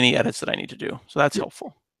little mini edits that I need to do. So that's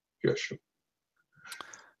helpful. Yeah, sure.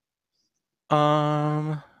 So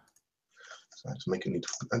I just make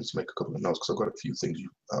a couple of notes because I've got a few things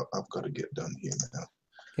I've got to get done here now.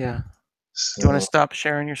 Yeah. So, do you want to stop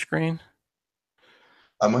sharing your screen?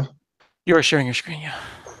 Am I? You are sharing your screen, yeah.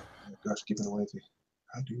 Oh, gosh, giving away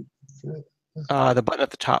how do you do it? The button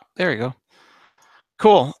at the top. There you go.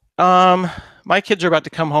 Cool. My kids are about to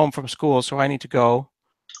come home from school, so I need to go.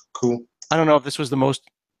 Cool. I don't know if this was the most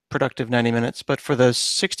productive 90 minutes, but for the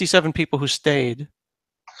 67 people who stayed,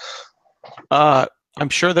 I'm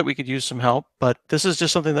sure that we could use some help, but this is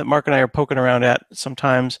just something that Mark and I are poking around at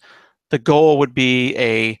sometimes. The goal would be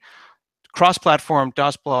a cross-platform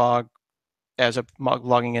DasBlog as a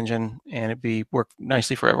logging engine, and it'd be work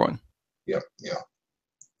nicely for everyone. Yeah, yeah.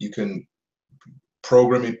 You can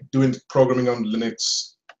program it, doing programming on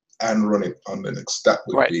Linux and run it on Linux. That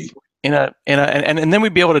would be and then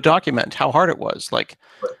we'd be able to document how hard it was, like,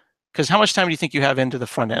 right. Because how much time do you think you have into the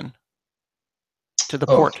front end, to the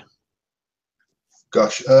port?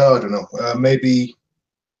 Gosh, I don't know. Maybe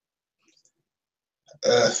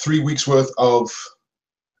 3 weeks worth of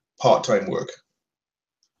part-time work.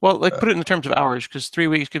 Well, like put it in terms of hours, because 3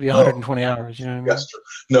 weeks could be 120 hours. You know what I mean? That's true.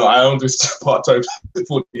 No, I don't do part-time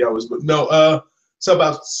 40 hours, but no. So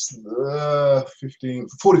about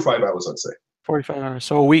 45 hours, I'd say. 45 hours.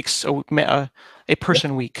 So a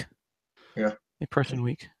person week. Yeah. A person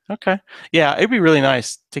week. Okay. Yeah, it'd be really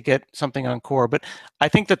nice to get something on core. But I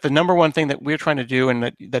think that the number one thing that we're trying to do, and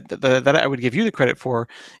that I would give you the credit for,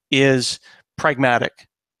 is pragmatic.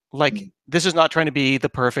 Like, this is not trying to be the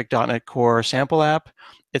perfect .NET Core sample app.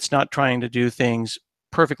 It's not trying to do things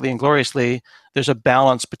perfectly and gloriously. There's a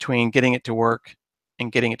balance between getting it to work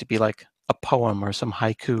and getting it to be like a poem or some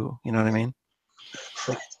haiku. You know what I mean?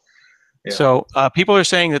 Yeah. So people are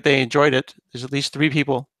saying that they enjoyed it. There's at least 3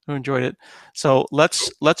 people who enjoyed it. So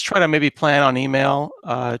let's try to maybe plan on email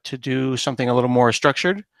to do something a little more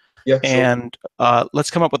structured. Yeah, and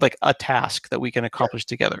let's come up with like a task that we can accomplish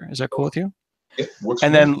together. Is that cool with you? Yeah, works.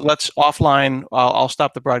 And then let's offline. I'll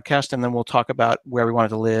stop the broadcast, and then we'll talk about where we want it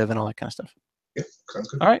to live and all that kind of stuff. Yeah, sounds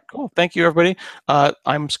good. All right, cool. Thank you, everybody.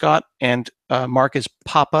 I'm Scott, and Mark is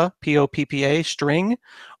Papa, Poppa, String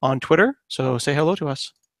on Twitter. So say hello to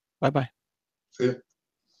us. Bye-bye. See ya.